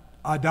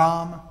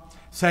Adam,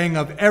 saying,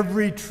 "Of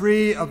every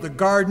tree of the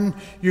garden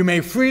you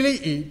may freely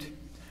eat,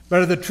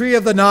 but of the tree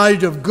of the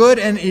knowledge of good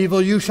and evil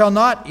you shall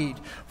not eat.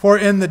 For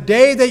in the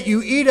day that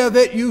you eat of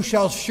it you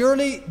shall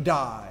surely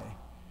die."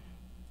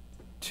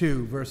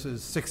 2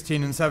 verses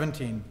 16 and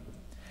 17.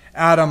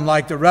 Adam,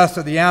 like the rest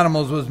of the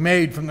animals, was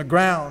made from the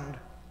ground.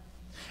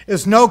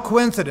 It's no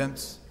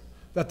coincidence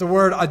that the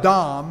word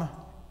Adam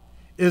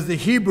is the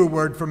Hebrew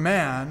word for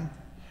man,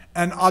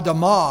 and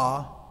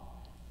Adamah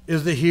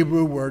is the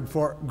Hebrew word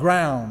for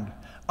ground.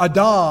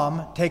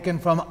 Adam taken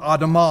from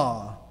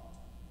Adamah.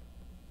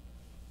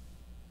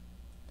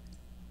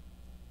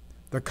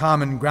 The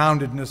common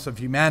groundedness of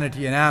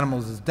humanity and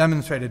animals is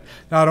demonstrated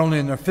not only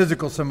in their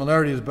physical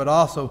similarities, but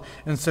also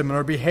in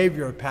similar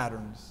behavior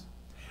patterns.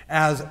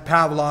 As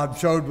Pavlov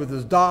showed with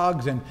his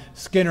dogs and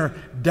Skinner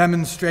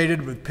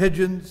demonstrated with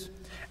pigeons,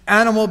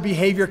 animal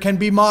behavior can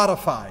be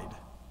modified.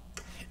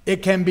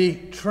 It can be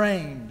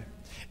trained.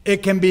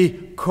 It can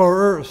be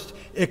coerced.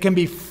 It can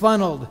be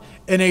funneled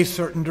in a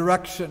certain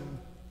direction.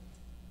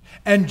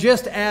 And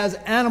just as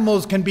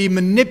animals can be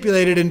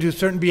manipulated into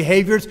certain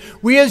behaviors,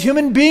 we as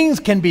human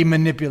beings can be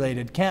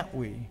manipulated, can't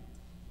we?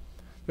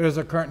 There's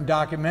a current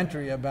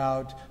documentary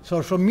about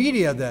social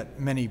media that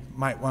many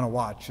might want to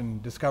watch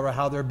and discover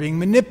how they're being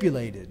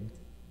manipulated.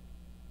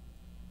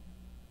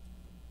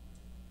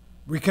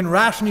 We can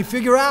rationally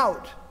figure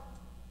out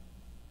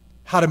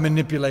how to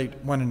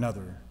manipulate one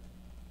another.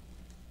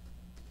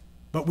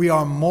 But we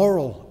are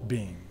moral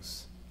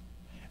beings.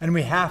 And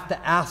we have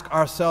to ask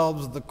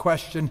ourselves the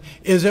question,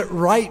 is it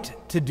right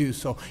to do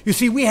so? You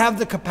see, we have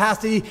the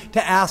capacity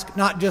to ask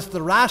not just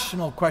the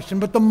rational question,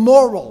 but the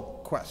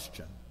moral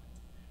question.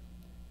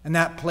 And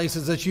that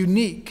places us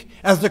unique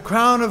as the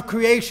crown of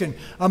creation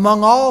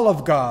among all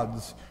of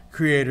God's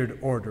created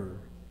order.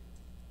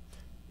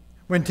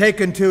 When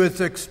taken to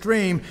its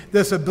extreme,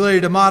 this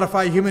ability to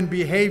modify human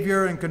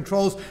behavior and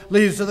controls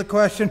leads to the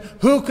question,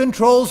 who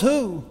controls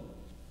who?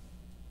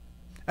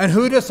 And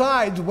who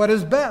decides what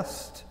is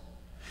best?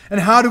 And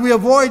how do we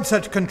avoid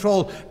such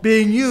control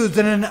being used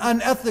in an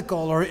unethical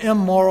or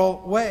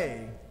immoral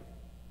way?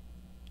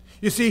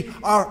 You see,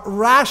 our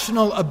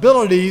rational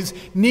abilities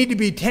need to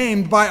be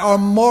tamed by our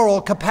moral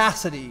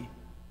capacity.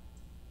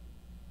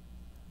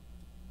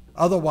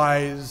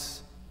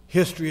 Otherwise,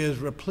 history is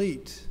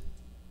replete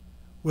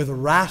with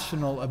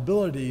rational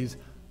abilities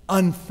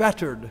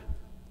unfettered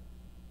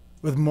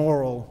with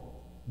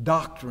moral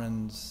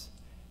doctrines,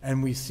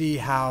 and we see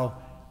how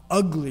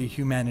ugly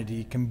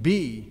humanity can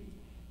be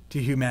to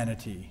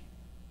humanity,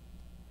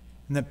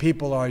 and that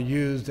people are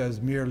used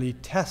as merely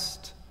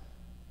tests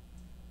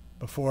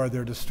before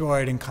they're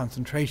destroyed in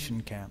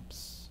concentration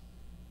camps.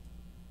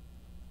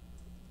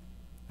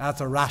 That's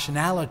a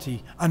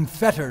rationality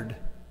unfettered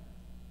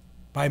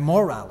by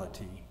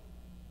morality.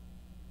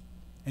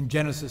 And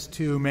Genesis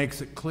 2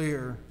 makes it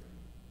clear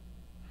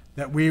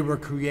that we were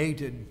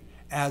created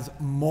as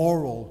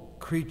moral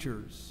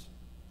creatures,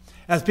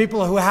 as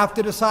people who have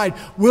to decide,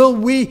 will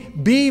we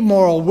be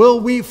moral? Will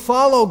we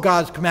follow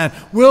God's command?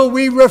 Will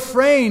we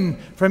refrain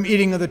from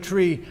eating of the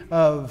tree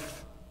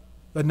of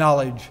the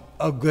knowledge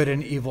of good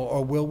and evil,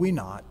 or will we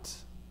not?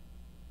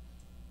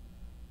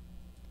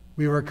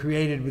 We were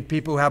created with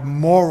people who have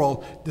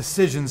moral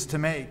decisions to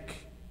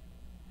make.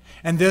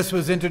 And this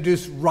was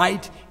introduced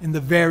right in the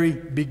very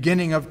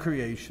beginning of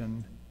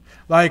creation.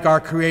 Like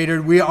our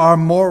Creator, we are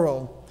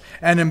moral.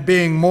 And in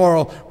being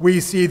moral, we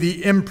see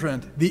the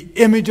imprint, the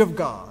image of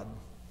God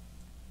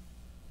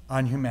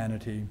on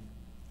humanity.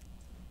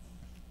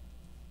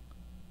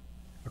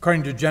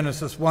 According to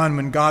Genesis 1,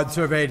 when God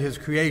surveyed his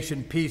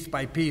creation piece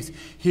by piece,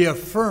 he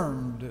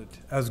affirmed it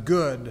as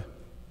good.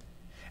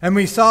 And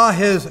we saw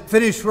his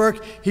finished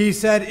work. He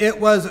said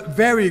it was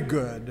very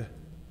good.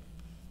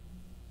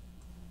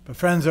 But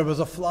friends, there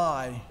was a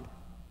fly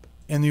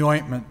in the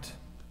ointment.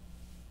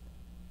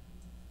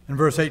 In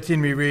verse 18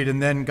 we read, and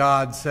then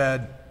God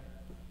said,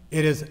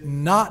 it is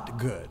not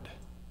good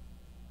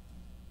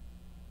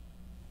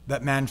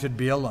that man should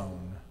be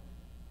alone.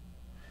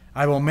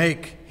 I will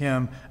make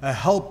him a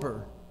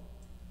helper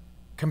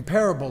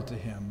comparable to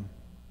him.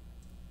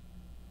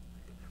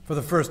 For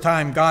the first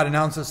time, God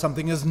announces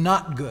something is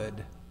not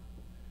good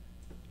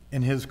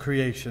in his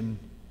creation.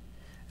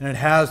 And it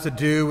has to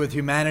do with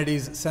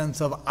humanity's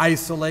sense of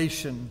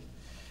isolation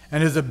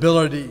and his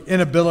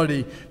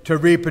inability to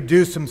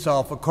reproduce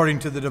himself according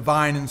to the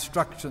divine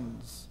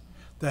instructions.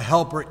 The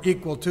helper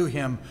equal to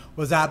him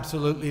was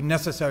absolutely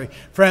necessary.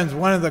 Friends,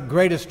 one of the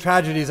greatest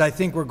tragedies I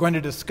think we're going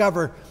to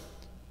discover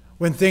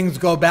when things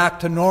go back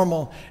to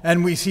normal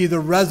and we see the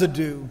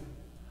residue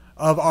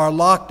of our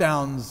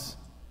lockdowns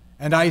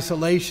and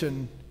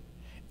isolation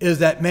is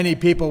that many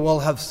people will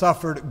have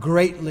suffered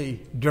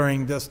greatly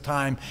during this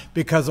time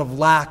because of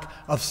lack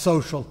of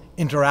social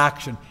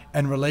interaction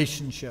and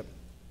relationship.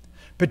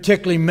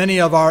 Particularly many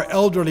of our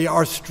elderly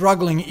are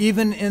struggling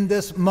even in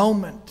this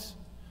moment,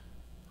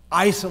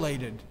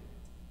 isolated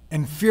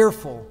and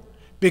fearful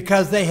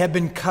because they have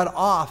been cut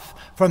off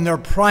from their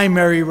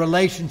primary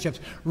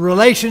relationships.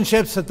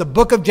 Relationships that the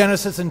book of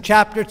Genesis in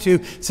chapter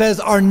 2 says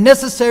are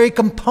necessary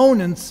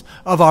components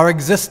of our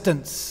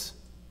existence.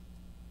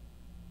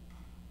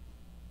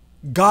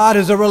 God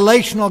is a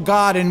relational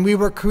God, and we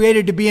were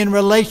created to be in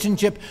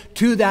relationship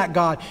to that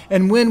God.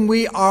 And when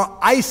we are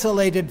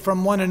isolated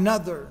from one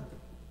another,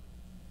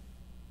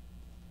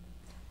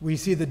 we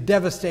see the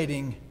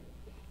devastating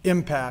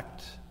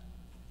impact.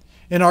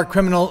 In our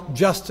criminal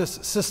justice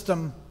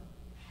system,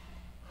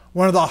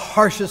 one of the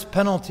harshest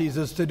penalties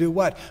is to do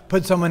what?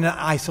 Put someone in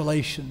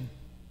isolation.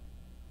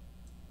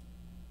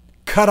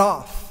 Cut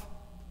off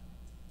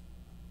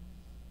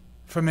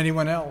from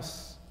anyone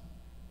else.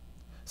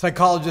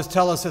 Psychologists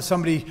tell us if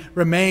somebody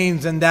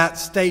remains in that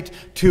state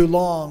too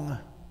long,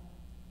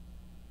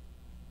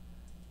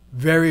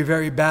 very,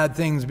 very bad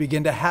things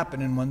begin to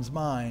happen in one's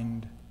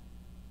mind.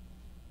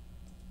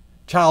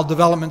 Child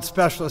development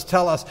specialists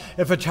tell us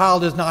if a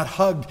child is not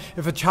hugged,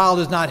 if a child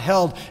is not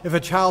held, if a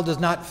child does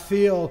not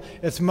feel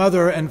its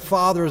mother and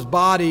father's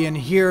body and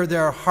hear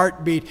their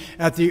heartbeat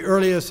at the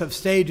earliest of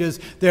stages,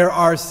 there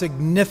are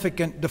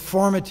significant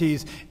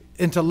deformities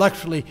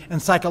intellectually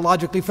and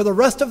psychologically for the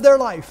rest of their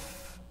life.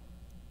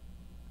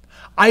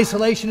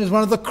 Isolation is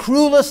one of the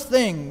cruelest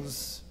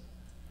things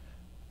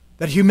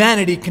that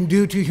humanity can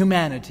do to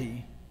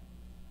humanity.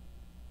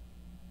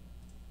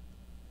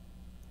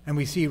 And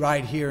we see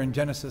right here in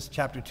Genesis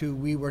chapter 2,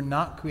 we were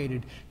not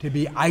created to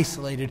be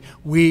isolated.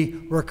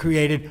 We were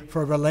created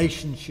for a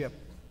relationship.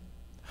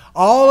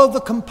 All of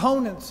the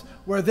components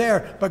were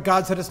there, but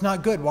God said it's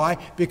not good. Why?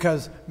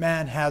 Because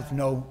man has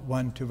no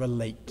one to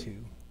relate to.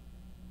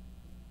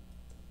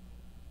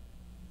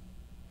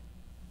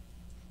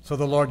 So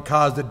the Lord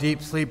caused a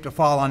deep sleep to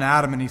fall on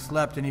Adam, and he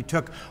slept, and he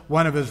took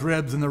one of his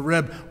ribs, and the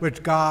rib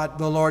which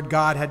the Lord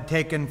God had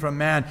taken from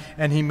man,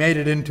 and he made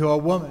it into a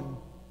woman.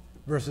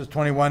 Verses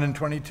 21 and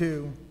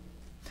 22.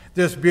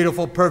 This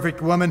beautiful,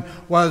 perfect woman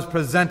was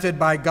presented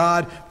by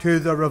God to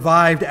the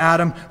revived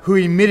Adam, who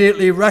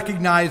immediately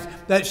recognized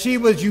that she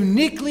was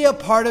uniquely a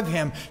part of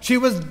him. She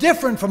was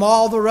different from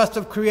all the rest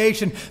of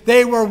creation.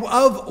 They were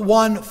of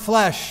one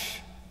flesh.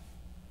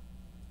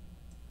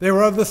 They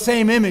were of the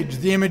same image,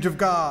 the image of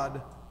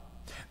God.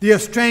 The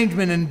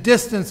estrangement and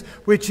distance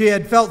which he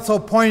had felt so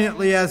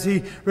poignantly as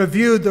he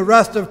reviewed the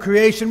rest of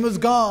creation was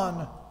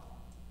gone.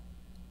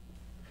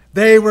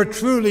 They were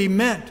truly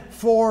meant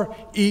for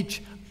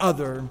each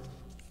other.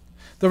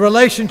 The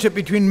relationship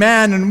between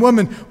man and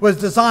woman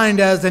was designed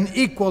as an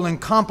equal and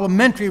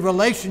complementary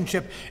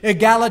relationship,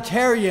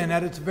 egalitarian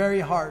at its very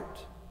heart.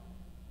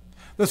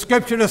 The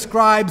Scripture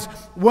describes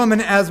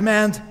woman as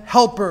man's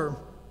helper.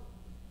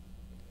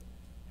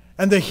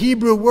 And the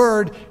Hebrew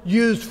word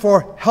used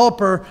for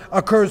helper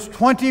occurs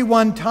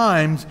 21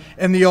 times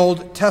in the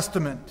Old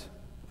Testament.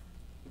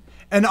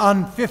 And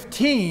on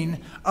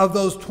 15 of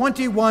those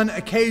 21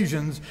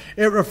 occasions,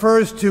 it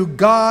refers to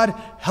God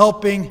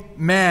helping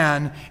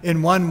man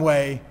in one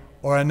way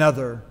or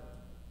another.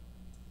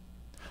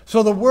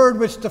 So the word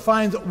which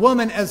defines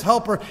woman as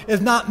helper is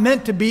not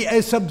meant to be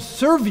a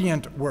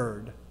subservient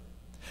word,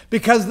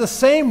 because the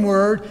same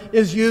word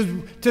is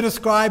used to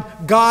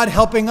describe God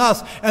helping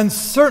us. And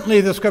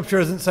certainly the scripture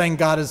isn't saying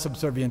God is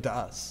subservient to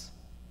us.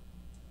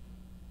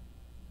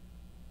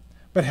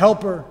 But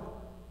helper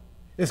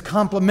is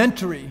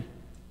complementary,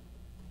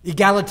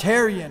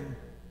 egalitarian.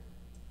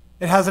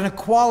 It has an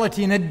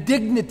equality and a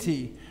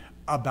dignity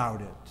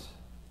about it.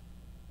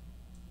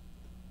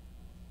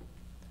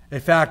 A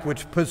fact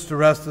which puts to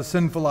rest the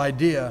sinful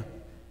idea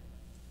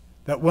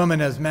that woman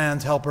as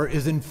man's helper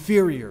is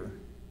inferior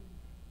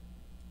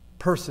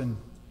person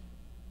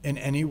in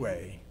any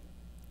way.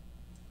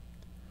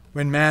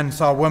 When man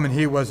saw woman,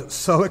 he was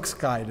so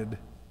excited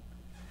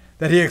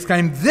that he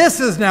exclaimed, "This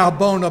is now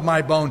bone of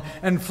my bone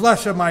and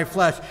flesh of my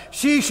flesh.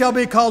 She shall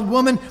be called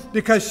woman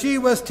because she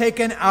was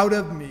taken out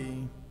of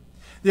me."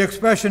 The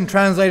expression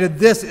translated,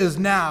 "this is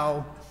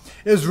now,"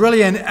 is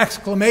really an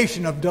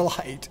exclamation of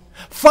delight.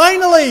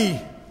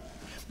 Finally!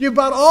 You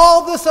brought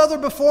all this other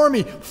before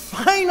me.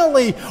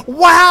 Finally!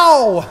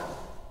 Wow!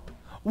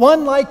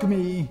 One like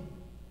me.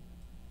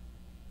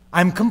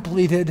 I'm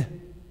completed.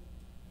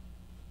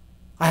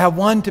 I have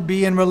one to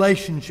be in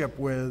relationship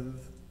with.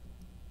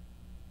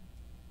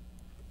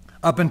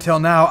 Up until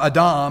now,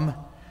 Adam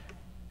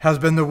has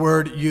been the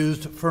word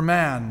used for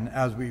man,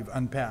 as we've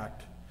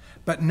unpacked.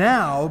 But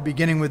now,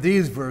 beginning with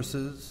these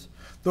verses,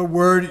 the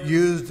word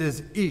used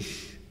is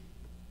ish.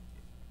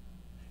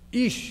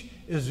 Ish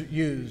is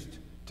used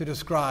to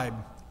describe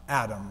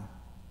Adam.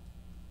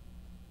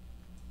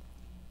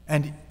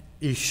 And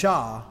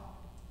Isha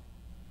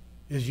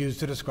is used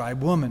to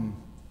describe woman.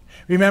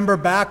 Remember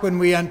back when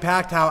we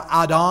unpacked how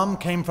Adam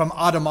came from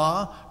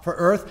Adamah for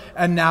earth,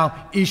 and now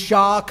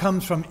Isha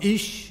comes from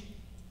Ish?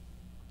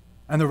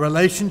 And the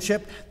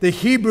relationship, the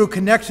Hebrew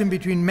connection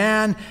between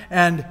man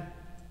and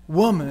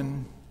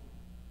woman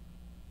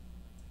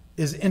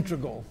is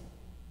integral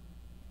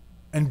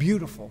and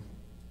beautiful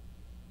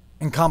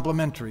and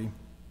complementary.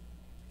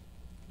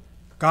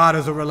 God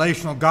is a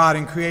relational God,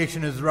 and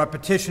creation is a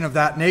repetition of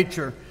that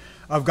nature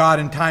of God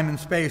in time and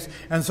space.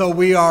 And so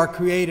we are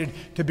created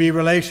to be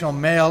relational,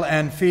 male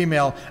and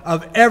female,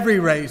 of every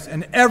race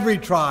and every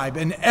tribe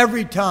and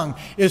every tongue,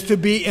 is to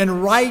be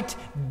in right,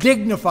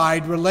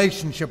 dignified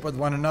relationship with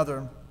one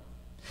another.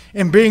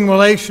 In being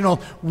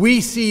relational,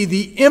 we see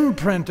the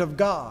imprint of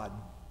God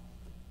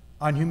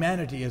on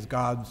humanity as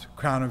God's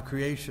crown of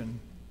creation.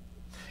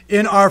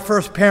 In our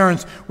first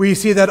parents, we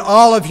see that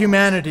all of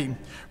humanity,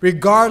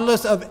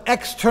 regardless of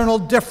external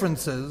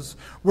differences,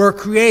 were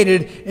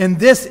created in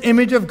this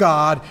image of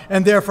God,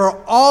 and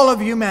therefore all of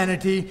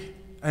humanity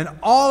and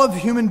all of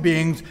human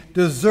beings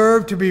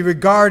deserve to be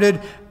regarded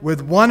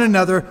with one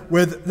another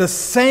with the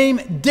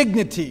same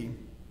dignity.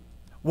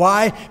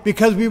 Why?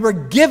 Because we were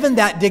given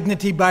that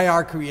dignity by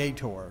our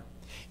Creator.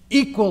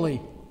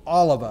 Equally,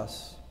 all of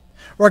us,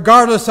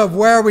 regardless of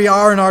where we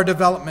are in our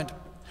development,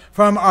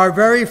 from our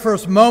very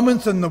first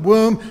moments in the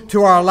womb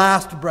to our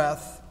last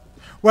breath.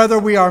 Whether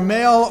we are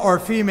male or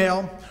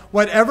female,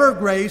 whatever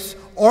race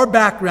or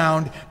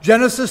background,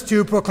 Genesis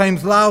 2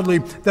 proclaims loudly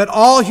that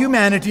all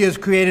humanity is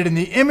created in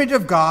the image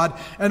of God,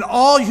 and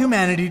all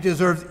humanity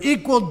deserves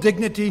equal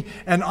dignity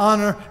and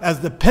honor as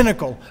the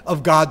pinnacle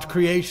of God's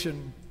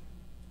creation.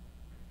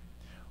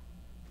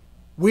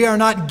 We are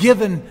not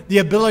given the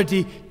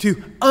ability to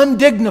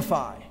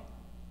undignify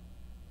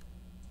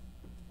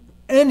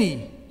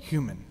any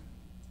human,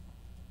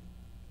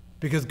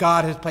 because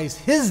God has placed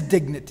His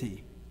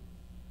dignity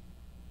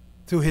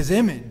through His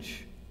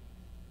image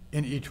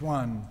in each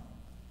one.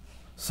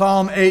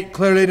 Psalm 8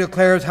 clearly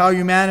declares how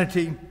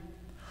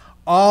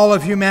all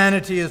of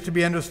humanity is to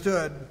be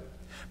understood.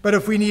 But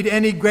if we need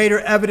any greater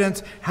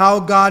evidence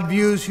how God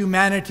views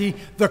humanity,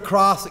 the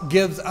cross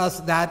gives us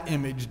that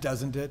image,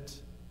 doesn't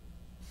it?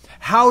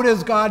 How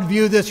does God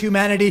view this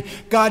humanity?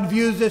 God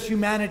views this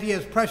humanity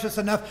as precious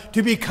enough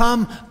to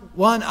become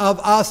one of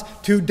us,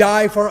 to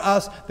die for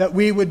us, that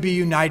we would be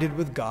united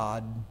with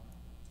God.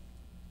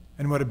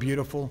 And what a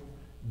beautiful,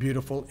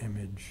 beautiful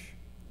image.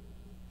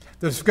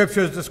 The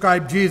scriptures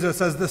describe Jesus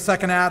as the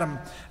second Adam,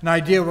 an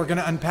idea we're going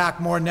to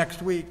unpack more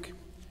next week.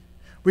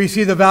 We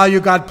see the value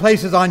God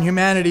places on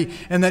humanity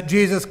and that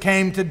Jesus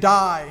came to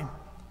die.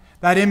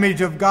 That image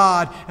of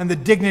God and the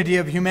dignity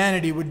of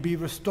humanity would be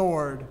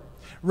restored.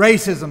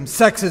 Racism,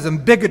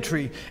 sexism,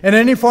 bigotry, and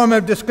any form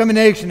of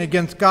discrimination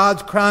against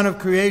God's crown of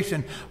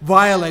creation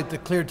violate the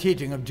clear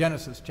teaching of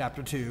Genesis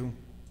chapter 2.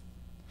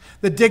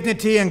 The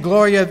dignity and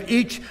glory of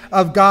each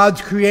of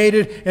God's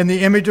created in the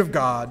image of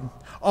God.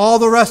 All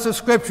the rest of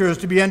Scripture is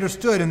to be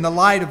understood in the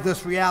light of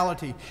this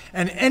reality.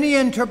 And any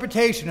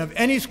interpretation of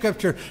any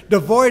Scripture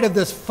devoid of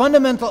this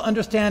fundamental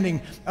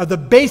understanding of the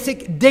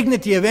basic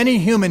dignity of any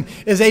human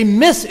is a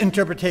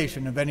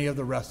misinterpretation of any of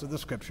the rest of the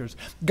Scriptures.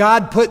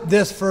 God put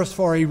this first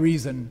for a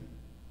reason,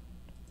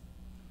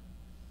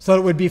 so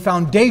it would be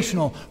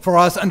foundational for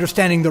us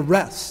understanding the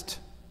rest.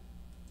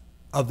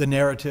 of the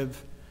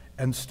narrative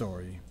and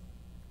story.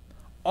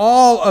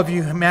 All of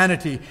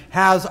humanity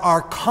has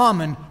our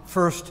common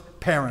first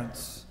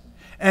parents,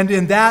 and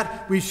in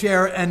that we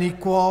share an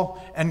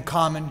equal and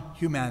common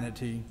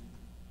humanity.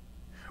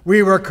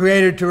 We were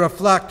created to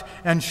reflect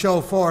and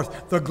show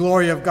forth the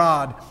glory of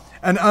God,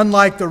 and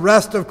unlike the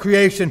rest of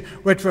creation,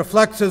 which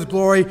reflects His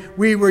glory,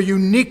 we were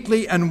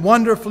uniquely and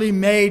wonderfully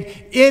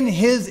made in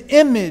His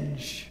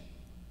image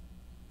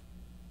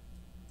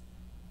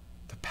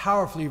to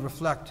powerfully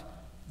reflect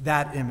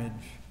that image.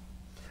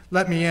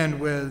 Let me end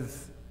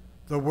with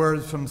the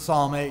words from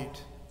Psalm 8,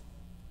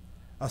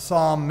 a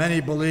psalm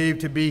many believe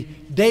to be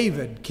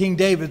David, King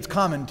David's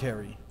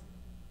commentary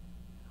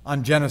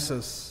on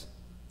Genesis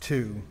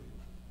 2.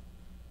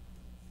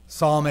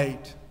 Psalm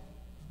 8,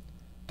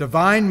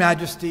 Divine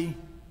Majesty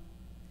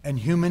and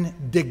Human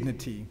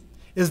Dignity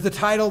is the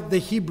title the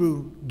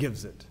Hebrew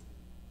gives it.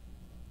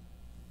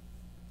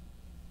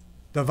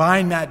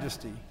 Divine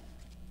Majesty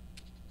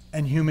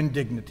and Human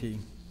Dignity.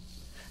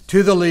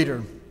 To the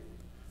leader,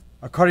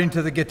 according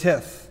to the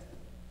Gittith,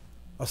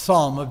 a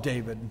psalm of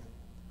David.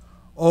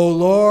 O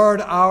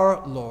Lord,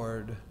 our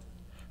Lord,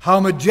 how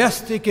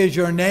majestic is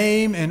your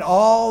name in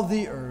all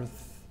the earth.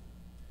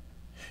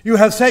 You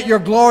have set your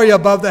glory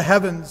above the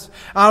heavens.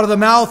 Out of the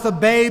mouth of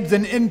babes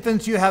and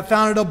infants you have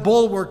founded a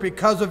bulwark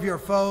because of your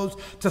foes,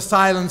 to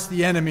silence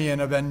the enemy and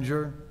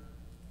avenger.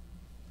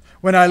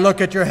 When I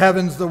look at your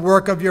heavens, the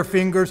work of your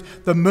fingers,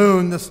 the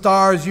moon, the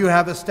stars you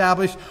have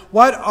established,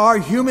 what are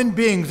human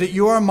beings that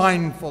you are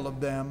mindful of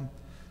them?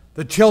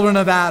 The children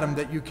of Adam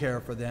that you care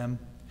for them.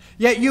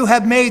 Yet you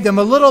have made them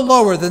a little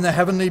lower than the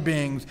heavenly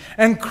beings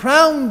and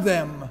crowned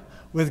them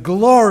with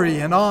glory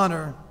and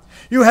honor.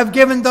 You have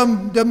given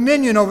them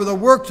dominion over the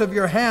works of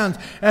your hands,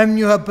 and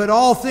you have put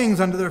all things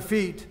under their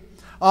feet.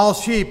 All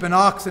sheep and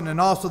oxen, and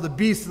also the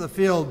beasts of the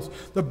fields,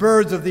 the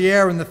birds of the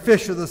air and the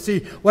fish of the sea,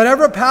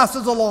 whatever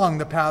passes along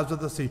the paths of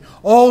the sea.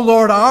 O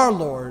Lord, our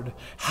Lord,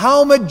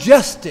 how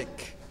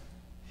majestic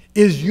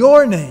is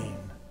your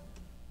name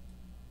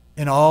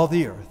in all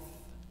the earth.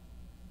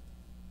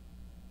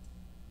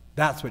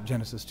 That's what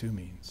Genesis 2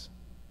 means.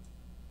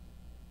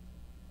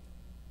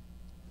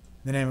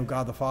 In the name of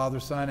God the Father,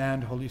 Son,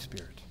 and Holy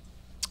Spirit.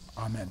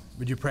 Amen.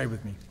 Would you pray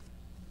with me?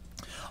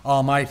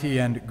 Almighty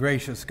and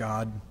gracious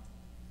God,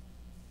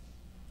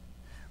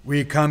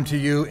 we come to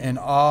you in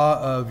awe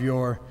of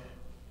your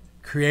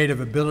creative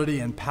ability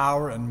and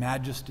power and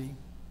majesty.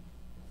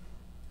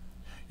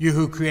 You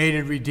who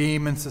created,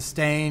 redeem, and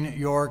sustain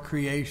your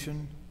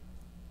creation.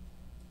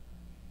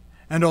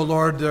 And, O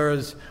Lord, there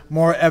is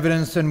more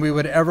evidence than we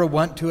would ever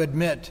want to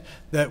admit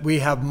that we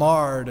have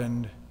marred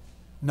and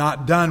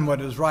not done what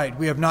is right.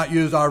 We have not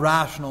used our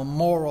rational,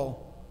 moral,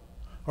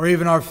 or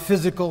even our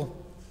physical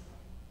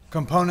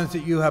components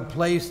that you have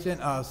placed in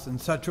us in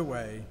such a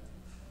way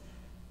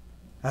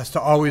as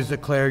to always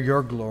declare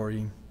your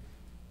glory.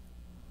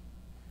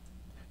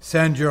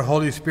 Send your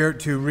Holy Spirit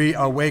to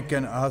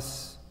reawaken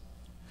us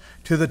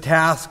to the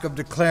task of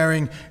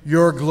declaring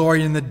your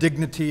glory in the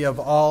dignity of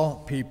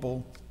all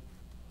people.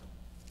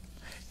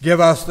 Give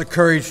us the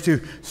courage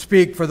to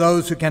speak for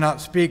those who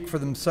cannot speak for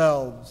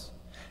themselves,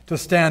 to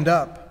stand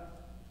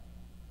up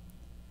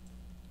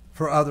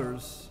for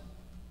others.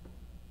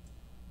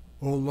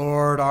 O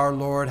Lord, our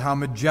Lord, how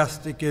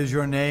majestic is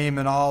your name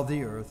in all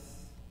the earth.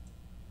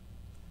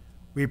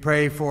 We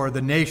pray for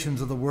the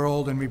nations of the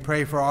world, and we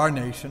pray for our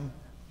nation,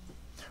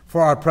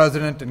 for our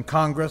president and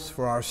Congress,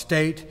 for our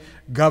state,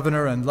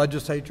 governor, and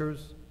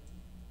legislatures,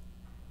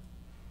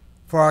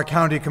 for our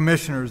county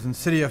commissioners and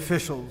city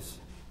officials,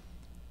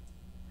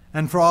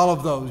 and for all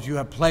of those you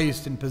have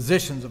placed in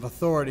positions of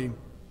authority,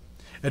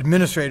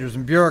 administrators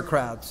and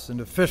bureaucrats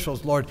and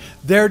officials, Lord.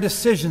 Their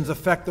decisions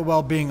affect the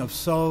well-being of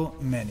so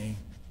many.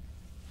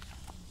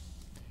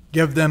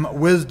 Give them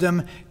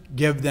wisdom,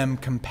 give them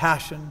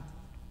compassion.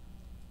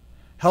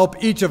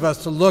 Help each of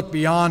us to look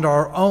beyond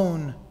our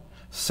own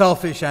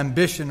selfish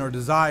ambition or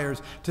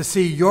desires to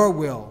see your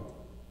will,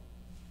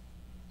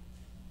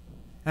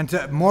 and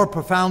to more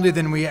profoundly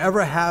than we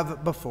ever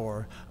have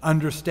before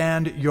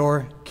understand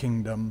your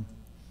kingdom.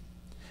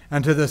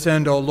 And to this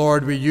end, O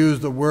Lord, we use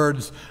the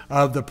words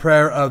of the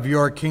prayer of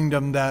your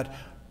kingdom that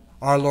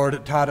our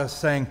Lord taught us,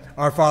 saying,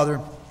 Our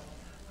Father,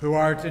 who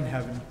art in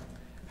heaven,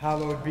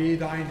 hallowed be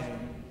thy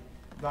name.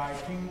 Thy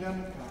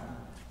kingdom come,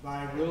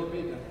 thy will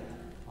be done,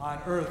 on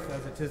earth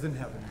as it is in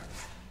heaven.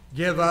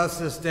 Give us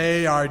this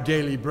day our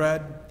daily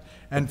bread,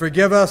 and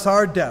forgive us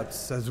our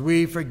debts as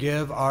we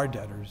forgive our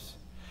debtors.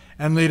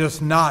 And lead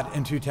us not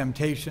into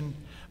temptation,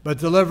 but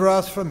deliver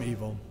us from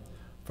evil.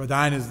 For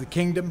thine is the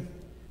kingdom,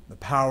 the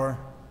power,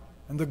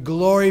 and the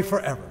glory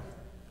forever.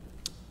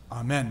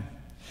 Amen.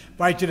 I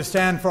invite you to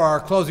stand for our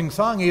closing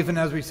song, even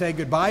as we say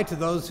goodbye to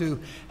those who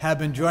have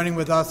been joining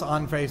with us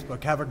on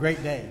Facebook. Have a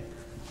great day.